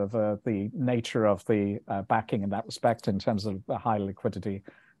terms of the nature of the backing in that respect, in terms of high liquidity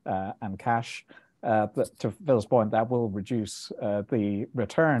and cash. To Phil's point, that will reduce the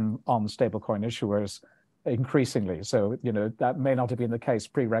return on stablecoin issuers increasingly. So, that may not have been the case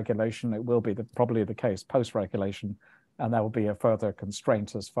pre-regulation. It will be probably the case post-regulation, and that will be a further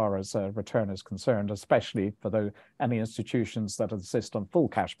constraint as far as return is concerned, especially for any institutions that insist on full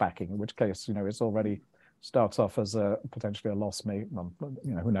cash backing, in which case, it's already starts off as potentially a loss,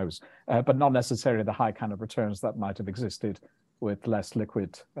 who knows, but not necessarily the high kind of returns that might have existed with less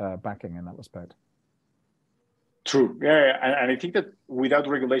liquid backing in that respect. True. Yeah, and I think that without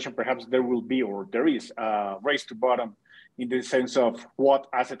regulation, perhaps there will be, or there is, a race to bottom in the sense of what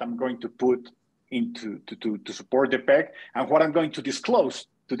asset I'm going to put into to support the peg and what I'm going to disclose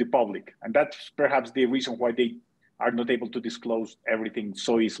to the public. And that's perhaps the reason why they are not able to disclose everything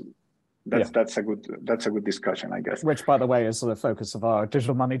so easily. That's a good discussion, I guess. Which, by the way, is the focus of our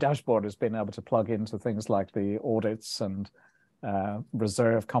digital money dashboard, is being able to plug into things like the audits and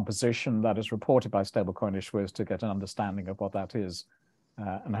reserve composition that is reported by stablecoin issuers to get an understanding of what that is,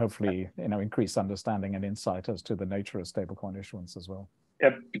 and hopefully, increase understanding and insight as to the nature of stablecoin issuance as well.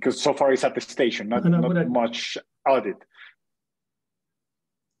 Yeah, because so far it's at the station, not much audit.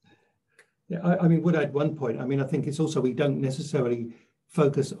 Yeah, I would add one point. I think it's also, we don't necessarily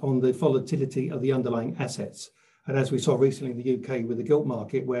focus on the volatility of the underlying assets. And as we saw recently in the UK with the gilt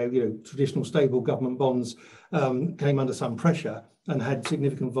market, where traditional stable government bonds came under some pressure and had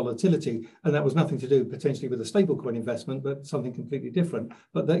significant volatility, and that was nothing to do potentially with a stablecoin investment, but something completely different.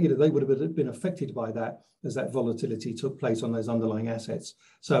 But that, they would have been affected by that as that volatility took place on those underlying assets.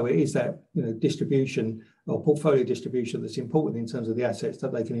 So it is that distribution or portfolio distribution that's important in terms of the assets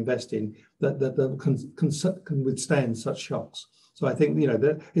that they can invest in that can withstand such shocks. So I think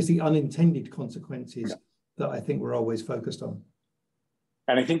it's the unintended consequences that I think we're always focused on.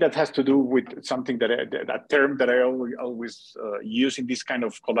 And I think that has to do with something that term that I always use in this kind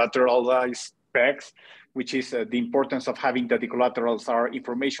of collateralized pegs, which is the importance of having that the collaterals are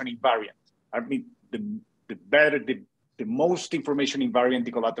information invariant. I mean, the most information invariant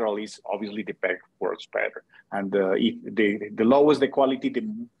the collateral is, obviously the peg works better. And if the lowest the quality, the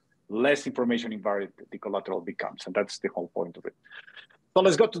less information invariant the collateral becomes. And that's the whole point of it. So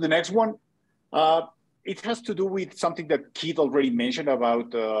let's go to the next one. It has to do with something that Keith already mentioned about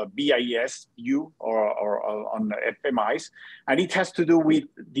BIS view or on FMIs. And it has to do with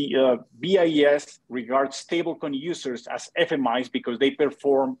the BIS regards stablecoin users as FMIs because they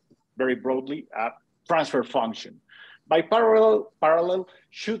perform very broadly a transfer function. By parallel,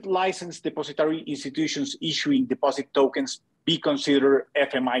 should licensed depository institutions issuing deposit tokens be considered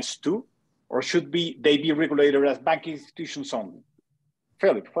FMIs too? Or should they be regulated as banking institutions only?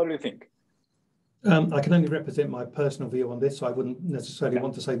 Philip, what do you think? I can only represent my personal view on this. So I wouldn't necessarily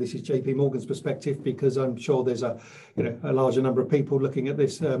want to say this is JP Morgan's perspective, because I'm sure there's a larger number of people looking at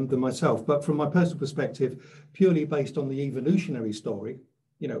this than myself. But from my personal perspective, purely based on the evolutionary story,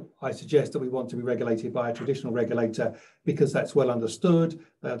 I suggest that we want to be regulated by a traditional regulator because that's well understood.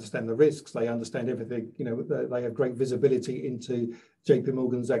 They understand the risks. They understand everything. They have great visibility into JP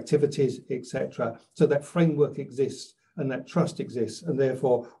Morgan's activities, etc. So that framework exists and that trust exists. And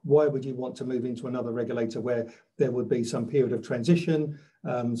therefore, why would you want to move into another regulator where there would be some period of transition,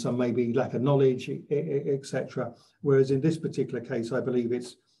 some maybe lack of knowledge, etc. Whereas in this particular case, I believe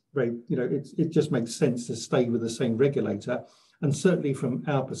it's very, it just makes sense to stay with the same regulator. And certainly from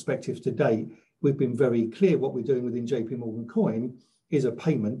our perspective today, we've been very clear what we're doing within JP Morgan Coin is a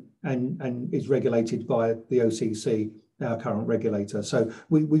payment and is regulated by the OCC, our current regulator. So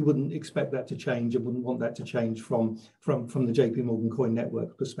we wouldn't expect that to change and wouldn't want that to change from the JP Morgan Coin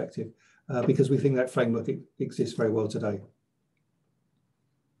network perspective, because we think that framework exists very well today.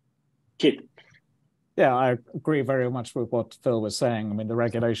 Kit. Yeah, I agree very much with what Phil was saying. I mean, the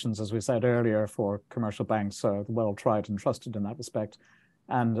regulations, as we said earlier, for commercial banks are well tried and trusted in that respect.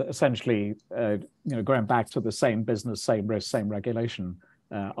 And essentially, going back to the same business, same risk, same regulation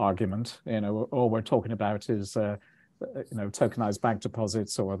argument, all we're talking about is, tokenized bank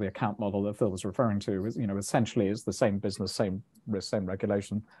deposits, or the account model that Phil was referring to, essentially is the same business, same risk, same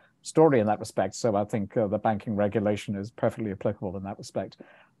regulation story in that respect. So I think the banking regulation is perfectly applicable in that respect.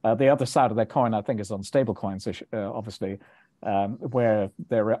 The other side of the coin, I think, is on stablecoins, obviously, where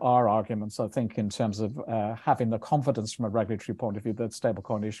there are arguments, I think, in terms of having the confidence from a regulatory point of view that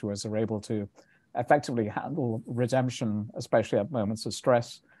stablecoin issuers are able to effectively handle redemption, especially at moments of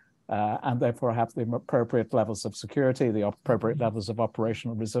stress, and therefore have the appropriate levels of security, the appropriate levels of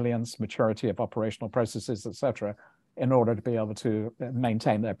operational resilience, maturity of operational processes, etc., in order to be able to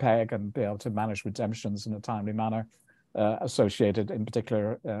maintain their peg and be able to manage redemptions in a timely manner, associated in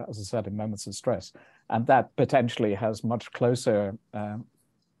particular, as I said, in moments of stress. And that potentially has much closer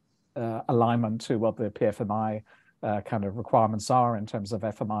alignment to what the PFMI kind of requirements are in terms of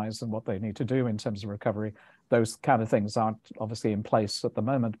FMIs and what they need to do in terms of recovery. Those kind of things aren't obviously in place at the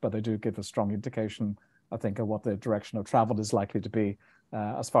moment, but they do give a strong indication, I think, of what the direction of travel is likely to be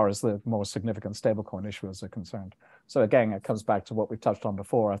as far as the more significant stablecoin issuers are concerned. So again, it comes back to what we've touched on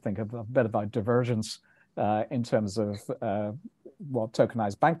before, I think, a bit of a divergence in terms of what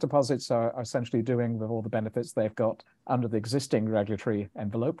tokenized bank deposits are essentially doing with all the benefits they've got under the existing regulatory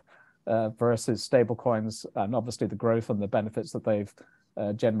envelope versus stablecoins, and obviously the growth and the benefits that they've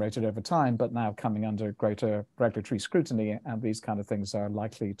generated over time, but now coming under greater regulatory scrutiny, and these kind of things are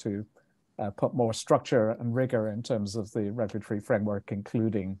likely to put more structure and rigor in terms of the regulatory framework,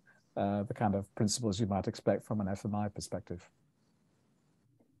 including the kind of principles you might expect from an FMI perspective.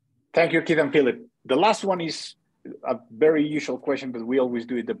 Thank you, Keith and Philip. The last one is a very usual question, but we always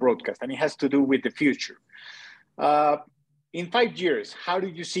do it the broadcast, and it has to do with the future. In 5 years, how do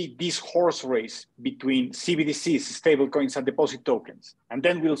you see this horse race between CBDCs, stablecoins, and deposit tokens? And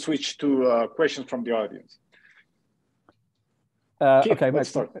then we'll switch to questions from the audience. Okay, let's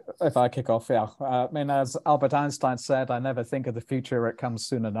start. If I kick off, yeah. I mean, as Albert Einstein said, I never think of the future, it comes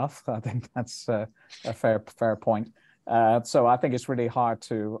soon enough. I think that's a fair point. So I think it's really hard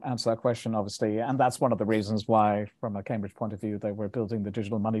to answer that question, obviously. And that's one of the reasons why, from a Cambridge point of view, they were building the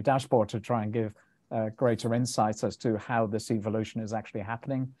digital money dashboard to try and give greater insights as to how this evolution is actually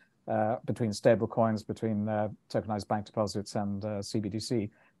happening between stablecoins, between tokenized bank deposits and CBDC,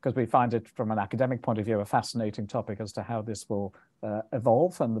 because we find it, from an academic point of view, a fascinating topic as to how this will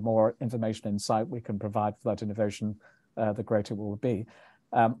evolve, and the more information insight we can provide for that innovation, the greater it will be.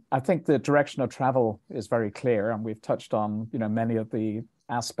 I think the direction of travel is very clear, and we've touched on many of the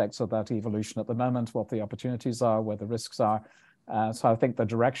aspects of that evolution at the moment, what the opportunities are, where the risks are. So I think the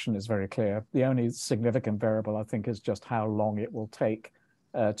direction is very clear. The only significant variable, I think, is just how long it will take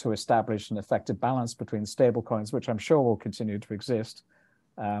to establish an effective balance between stablecoins, which I'm sure will continue to exist,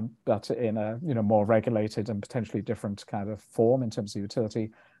 but in a more regulated and potentially different kind of form in terms of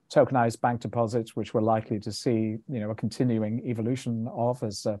utility. Tokenized bank deposits, which we're likely to see a continuing evolution of,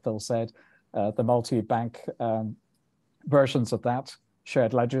 as Phil said, the multi-bank versions of that,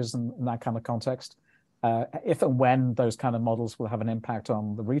 shared ledgers and that kind of context. If and when those kind of models will have an impact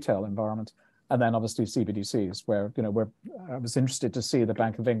on the retail environment. And then obviously CBDCs, where I was interested to see the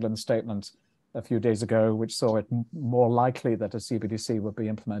Bank of England statement a few days ago, which saw it more likely that a CBDC would be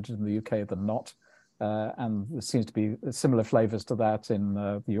implemented in the UK than not. And there seems to be similar flavors to that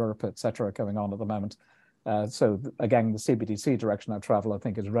in Europe, et cetera, going on at the moment. So again, the CBDC direction of travel, I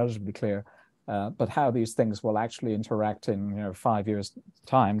think, is relatively clear. But how these things will actually interact in 5 years'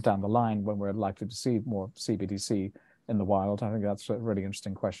 time down the line when we're likely to see more CBDC in the wild, I think that's a really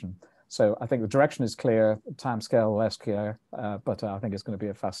interesting question. So I think the direction is clear, timescale less clear, but I think it's going to be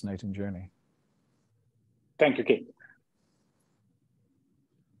a fascinating journey. Thank you, Keith.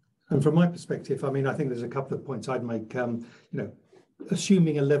 And from my perspective, I mean, I think there's a couple of points I'd make.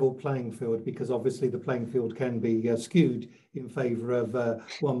 Assuming a level playing field, because obviously the playing field can be skewed in favour of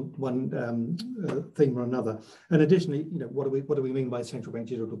one theme or another. And additionally, what do we mean by central bank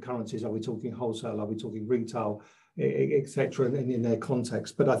digital currencies? Are we talking wholesale? Are we talking retail, etc. in their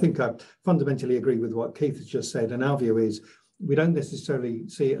context? But I think I fundamentally agree with what Keith has just said. And our view is we don't necessarily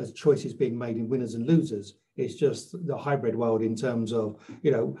see it as choices being made in winners and losers. It's just the hybrid world in terms of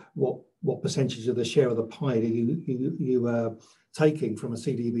what percentage of the share of the pie do you taking from a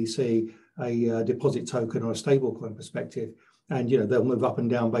CBDC, a deposit token, or a stablecoin perspective. And they'll move up and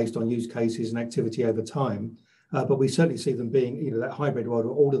down based on use cases and activity over time. But we certainly see them being that hybrid world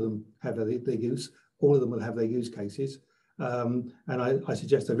where all of them have their use, all of them will have their use cases. And I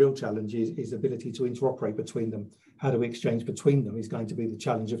suggest the real challenge is the ability to interoperate between them. How do we exchange between them is going to be the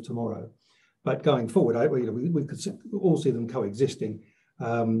challenge of tomorrow. But going forward, we could all see them coexisting.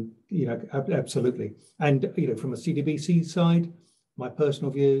 Absolutely. And from a CBDC side, my personal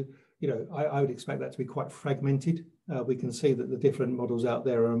view, I would expect that to be quite fragmented. We can see that the different models out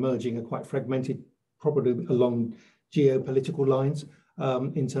there are emerging are quite fragmented, probably along geopolitical lines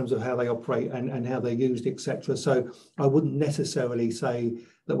in terms of how they operate and how they're used, etc. So I wouldn't necessarily say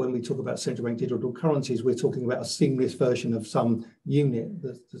that when we talk about central bank digital currencies, we're talking about a seamless version of some unit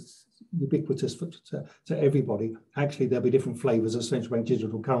that's ubiquitous to everybody. Actually, there'll be different flavors of central bank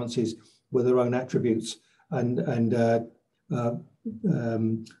digital currencies with their own attributes and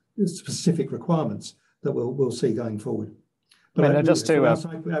specific requirements that we'll see going forward. But just to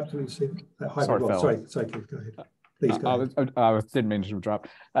absolutely see that hybrid. Sorry, Keith, go ahead. Please go ahead. I didn't mean to interrupt,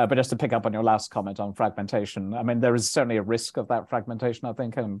 but just to pick up on your last comment on fragmentation, I mean, there is certainly a risk of that fragmentation, I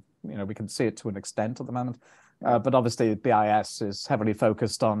think, and we can see it to an extent at the moment. But obviously, BIS is heavily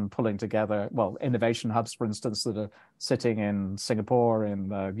focused on pulling together, innovation hubs, for instance, that are sitting in Singapore, in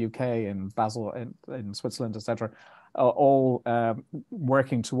the UK, in Basel, in Switzerland, etc., all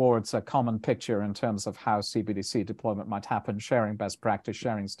working towards a common picture in terms of how CBDC deployment might happen, sharing best practice,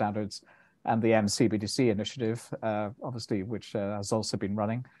 sharing standards, and the CBDC initiative, obviously, which has also been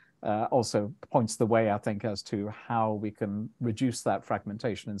running, also points the way, I think, as to how we can reduce that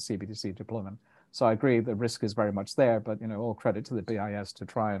fragmentation in CBDC deployment. So I agree the risk is very much there, but all credit to the BIS to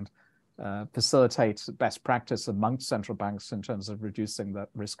try and facilitate best practice amongst central banks in terms of reducing that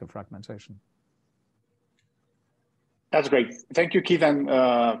risk of fragmentation. That's great. Thank you, Keith and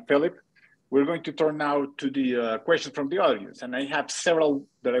Philip. We're going to turn now to the questions from the audience, and I have several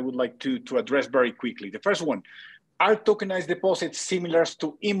that I would like to address very quickly. The first one, are tokenized deposits similar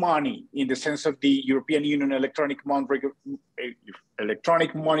to e-money in the sense of the European Union electronic money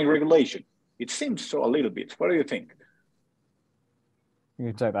regulation? It seems so a little bit. What do you think? You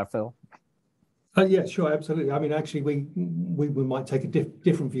can take that, Phil. Yeah, sure, absolutely. I mean, actually, we might take a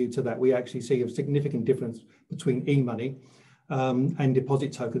different view to that. We actually see a significant difference between e-money and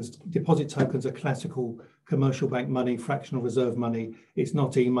deposit tokens. Deposit tokens are classical commercial bank money, fractional reserve money. It's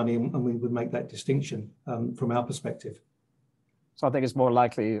not e-money, and we would make that distinction from our perspective. So I think it's more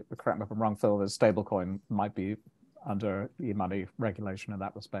likely, correct me if I'm wrong, Phil, that stablecoin might be under e-money regulation in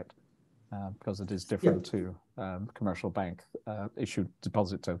that respect, because it is different to commercial bank issued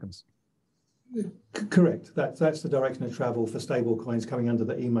deposit tokens. Correct. That's the direction of travel for stable coins coming under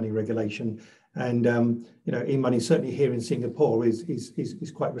the e-money regulation. And e-money certainly here in Singapore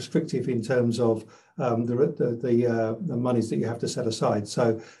is quite restrictive in terms of the monies that you have to set aside.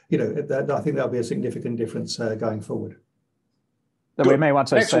 So I think that'll be a significant difference going forward. So we may want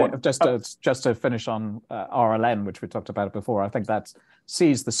to say, just to finish on RLN, which we talked about before, I think that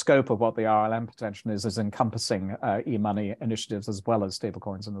sees the scope of what the RLN potential is as encompassing e-money initiatives as well as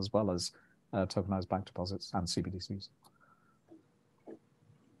stablecoins and as well as tokenized bank deposits and CBDCs.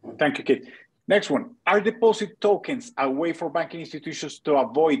 Thank you, Keith. Next one, are deposit tokens a way for banking institutions to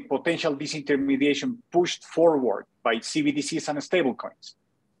avoid potential disintermediation pushed forward by CBDCs and stablecoins?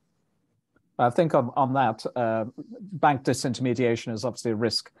 I think on that, bank disintermediation is obviously a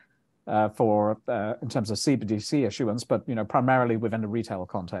risk in terms of CBDC issuance, but primarily within a retail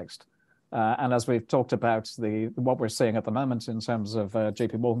context. And as we've talked about, what we're seeing at the moment in terms of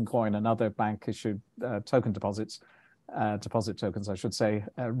JP Morgan coin and other bank-issued token deposits, deposit tokens, I should say,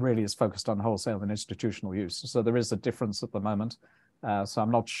 really is focused on wholesale and institutional use. So there is a difference at the moment. So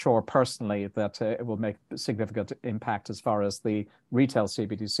I'm not sure personally that it will make a significant impact as far as the retail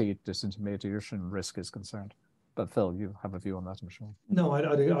CBDC disintermediation risk is concerned. But Phil, you have a view on that, I'm sure. No, I'd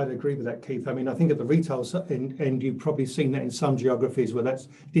agree with that, Keith. I mean, I think at the retail end, you've probably seen that in some geographies where that's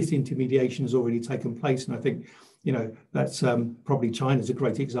disintermediation has already taken place. And I think, you know, that's probably China's a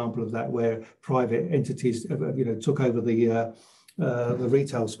great example of that, where private entities, you know, took over the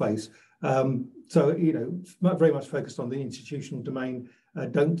retail space. So, you know, very much focused on the institutional domain.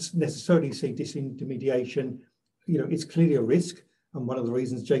 Don't necessarily see disintermediation. You know, it's clearly a risk. And one of the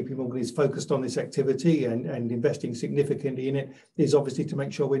reasons JP Morgan is focused on this activity and investing significantly in it is obviously to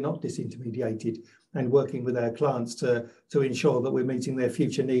make sure we're not disintermediated and working with our clients to ensure that we're meeting their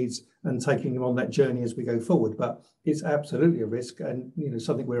future needs and taking them on that journey as we go forward. But it's absolutely a risk and, you know,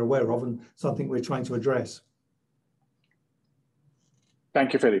 something we're aware of and something we're trying to address.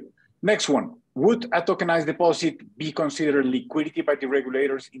 Thank you, Philip. Next one. Would a tokenized deposit be considered liquidity by the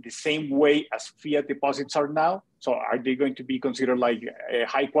regulators in the same way as fiat deposits are now? So are they going to be considered like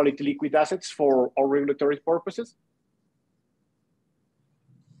high quality liquid assets for all regulatory purposes?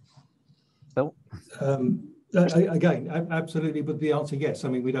 Phil? Again, absolutely, but the answer yes. I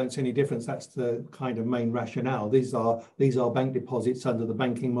mean, we don't see any difference. That's the kind of main rationale. These are bank deposits under the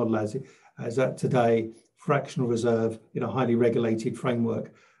banking model as at today, fractional reserve in a highly regulated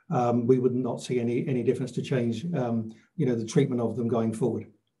framework. We would not see any difference to change, you know, the treatment of them going forward.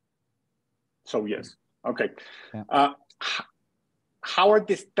 So yes, okay. Yeah. How are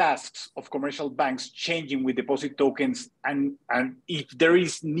these tasks of commercial banks changing with deposit tokens, and if there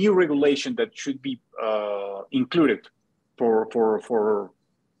is new regulation that should be included for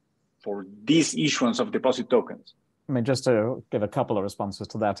this issuance of deposit tokens? I mean, just to give a couple of responses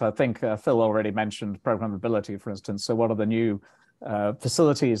to that, I think Phil already mentioned programmability, for instance. So what are the new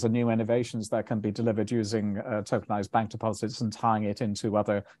facilities and new innovations that can be delivered using tokenized bank deposits and tying it into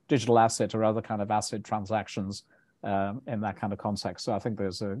other digital asset or other kind of asset transactions in that kind of context? So I think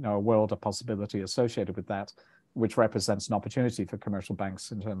there's a world of possibility associated with that, which represents an opportunity for commercial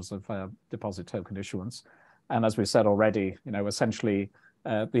banks in terms of deposit token issuance. And as we said already, you know, essentially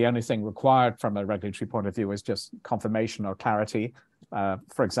the only thing required from a regulatory point of view is just confirmation or clarity.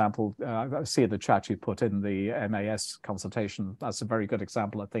 For example, I see the chat you put in the MAS consultation. That's a very good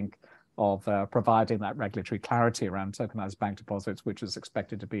example, I think, of providing that regulatory clarity around tokenized bank deposits, which is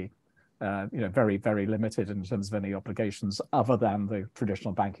expected to be, you know, very, very limited in terms of any obligations other than the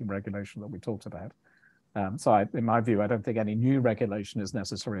traditional banking regulation that we talked about. So in my view, I don't think any new regulation is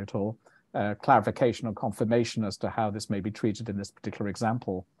necessary at all. Clarification or confirmation as to how this may be treated in this particular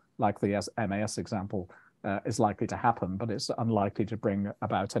example, like the MAS example, is likely to happen, but it's unlikely to bring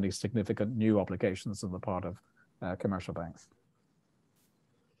about any significant new obligations on the part of commercial banks.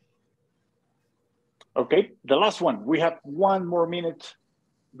 Okay, the last one. We have 1 more minute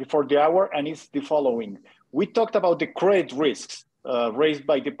before the hour, and it's the following. We talked about the credit risks raised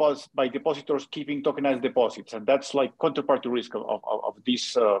by depositors keeping tokenized deposits, and that's like counterparty risk of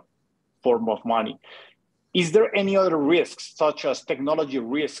this form of money. Is there any other risks, such as technology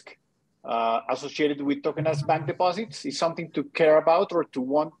risk, associated with tokenized bank deposits? Is something to care about or to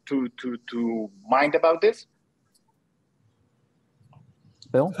want to mind about this?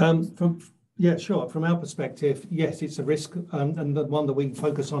 Bill? Yeah, sure. From our perspective, yes, it's a risk and the one that we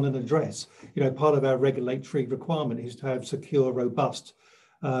focus on and address. You know, part of our regulatory requirement is to have secure, robust,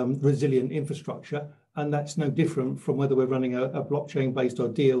 resilient infrastructure. And that's no different from whether we're running a blockchain-based or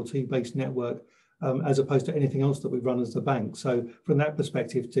DLT-based network, as opposed to anything else that we run as the bank. So from that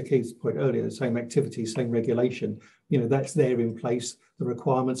perspective, to Keith's point earlier, the same activity, same regulation, you know, that's there in place, the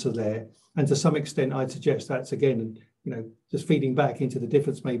requirements are there. And to some extent, I'd suggest that's, again, you know, just feeding back into the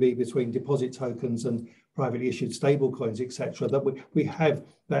difference maybe between deposit tokens and privately issued stable coins, etc., that we have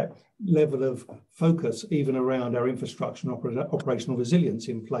that level of focus even around our infrastructure and operational resilience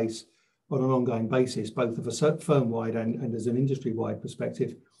in place on an ongoing basis, both of a firm-wide and as an industry-wide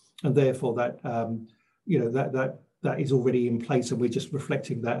perspective. And therefore that, you know, that is already in place, and we're just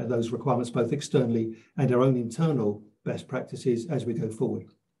reflecting that those requirements both externally and our own internal best practices as we go forward.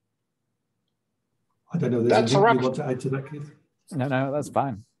 I don't know if there's anything you want to add to that, Keith? No, that's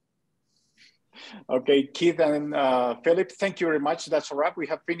fine. Okay, Keith and Philip, thank you very much. That's a wrap. We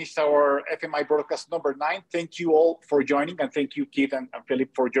have finished our FMI broadcast number 9. Thank you all for joining, and thank you, Keith and Philip,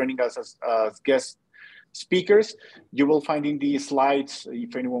 for joining us as guest speakers. You will find in the slides,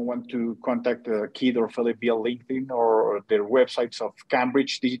 if anyone wants to contact Keith or Philip via LinkedIn or their websites of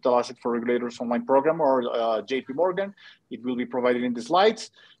Cambridge Digital Asset for Regulators online program or JP Morgan, it will be provided in the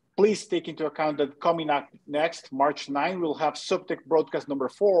slides. Please take into account that coming up next, March 9, we'll have Subtech broadcast number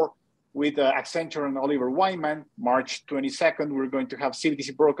 4, with Accenture and Oliver Wyman. March 22nd, we're going to have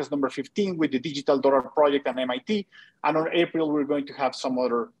CBDC Broadcast number 15 with the Digital Dollar Project and MIT. And on April, we're going to have some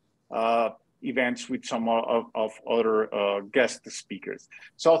other events with some of other guest speakers.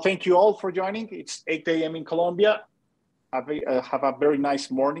 So thank you all for joining. It's 8 a.m. in Colombia. Have a very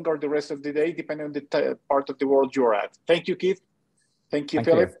nice morning or the rest of the day, depending on the part of the world you're at. Thank you, Keith. Thank you,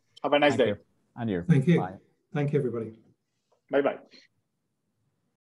 Philip. Have a nice day. And you. Thank you. Bye. Thank you, everybody. Bye-bye.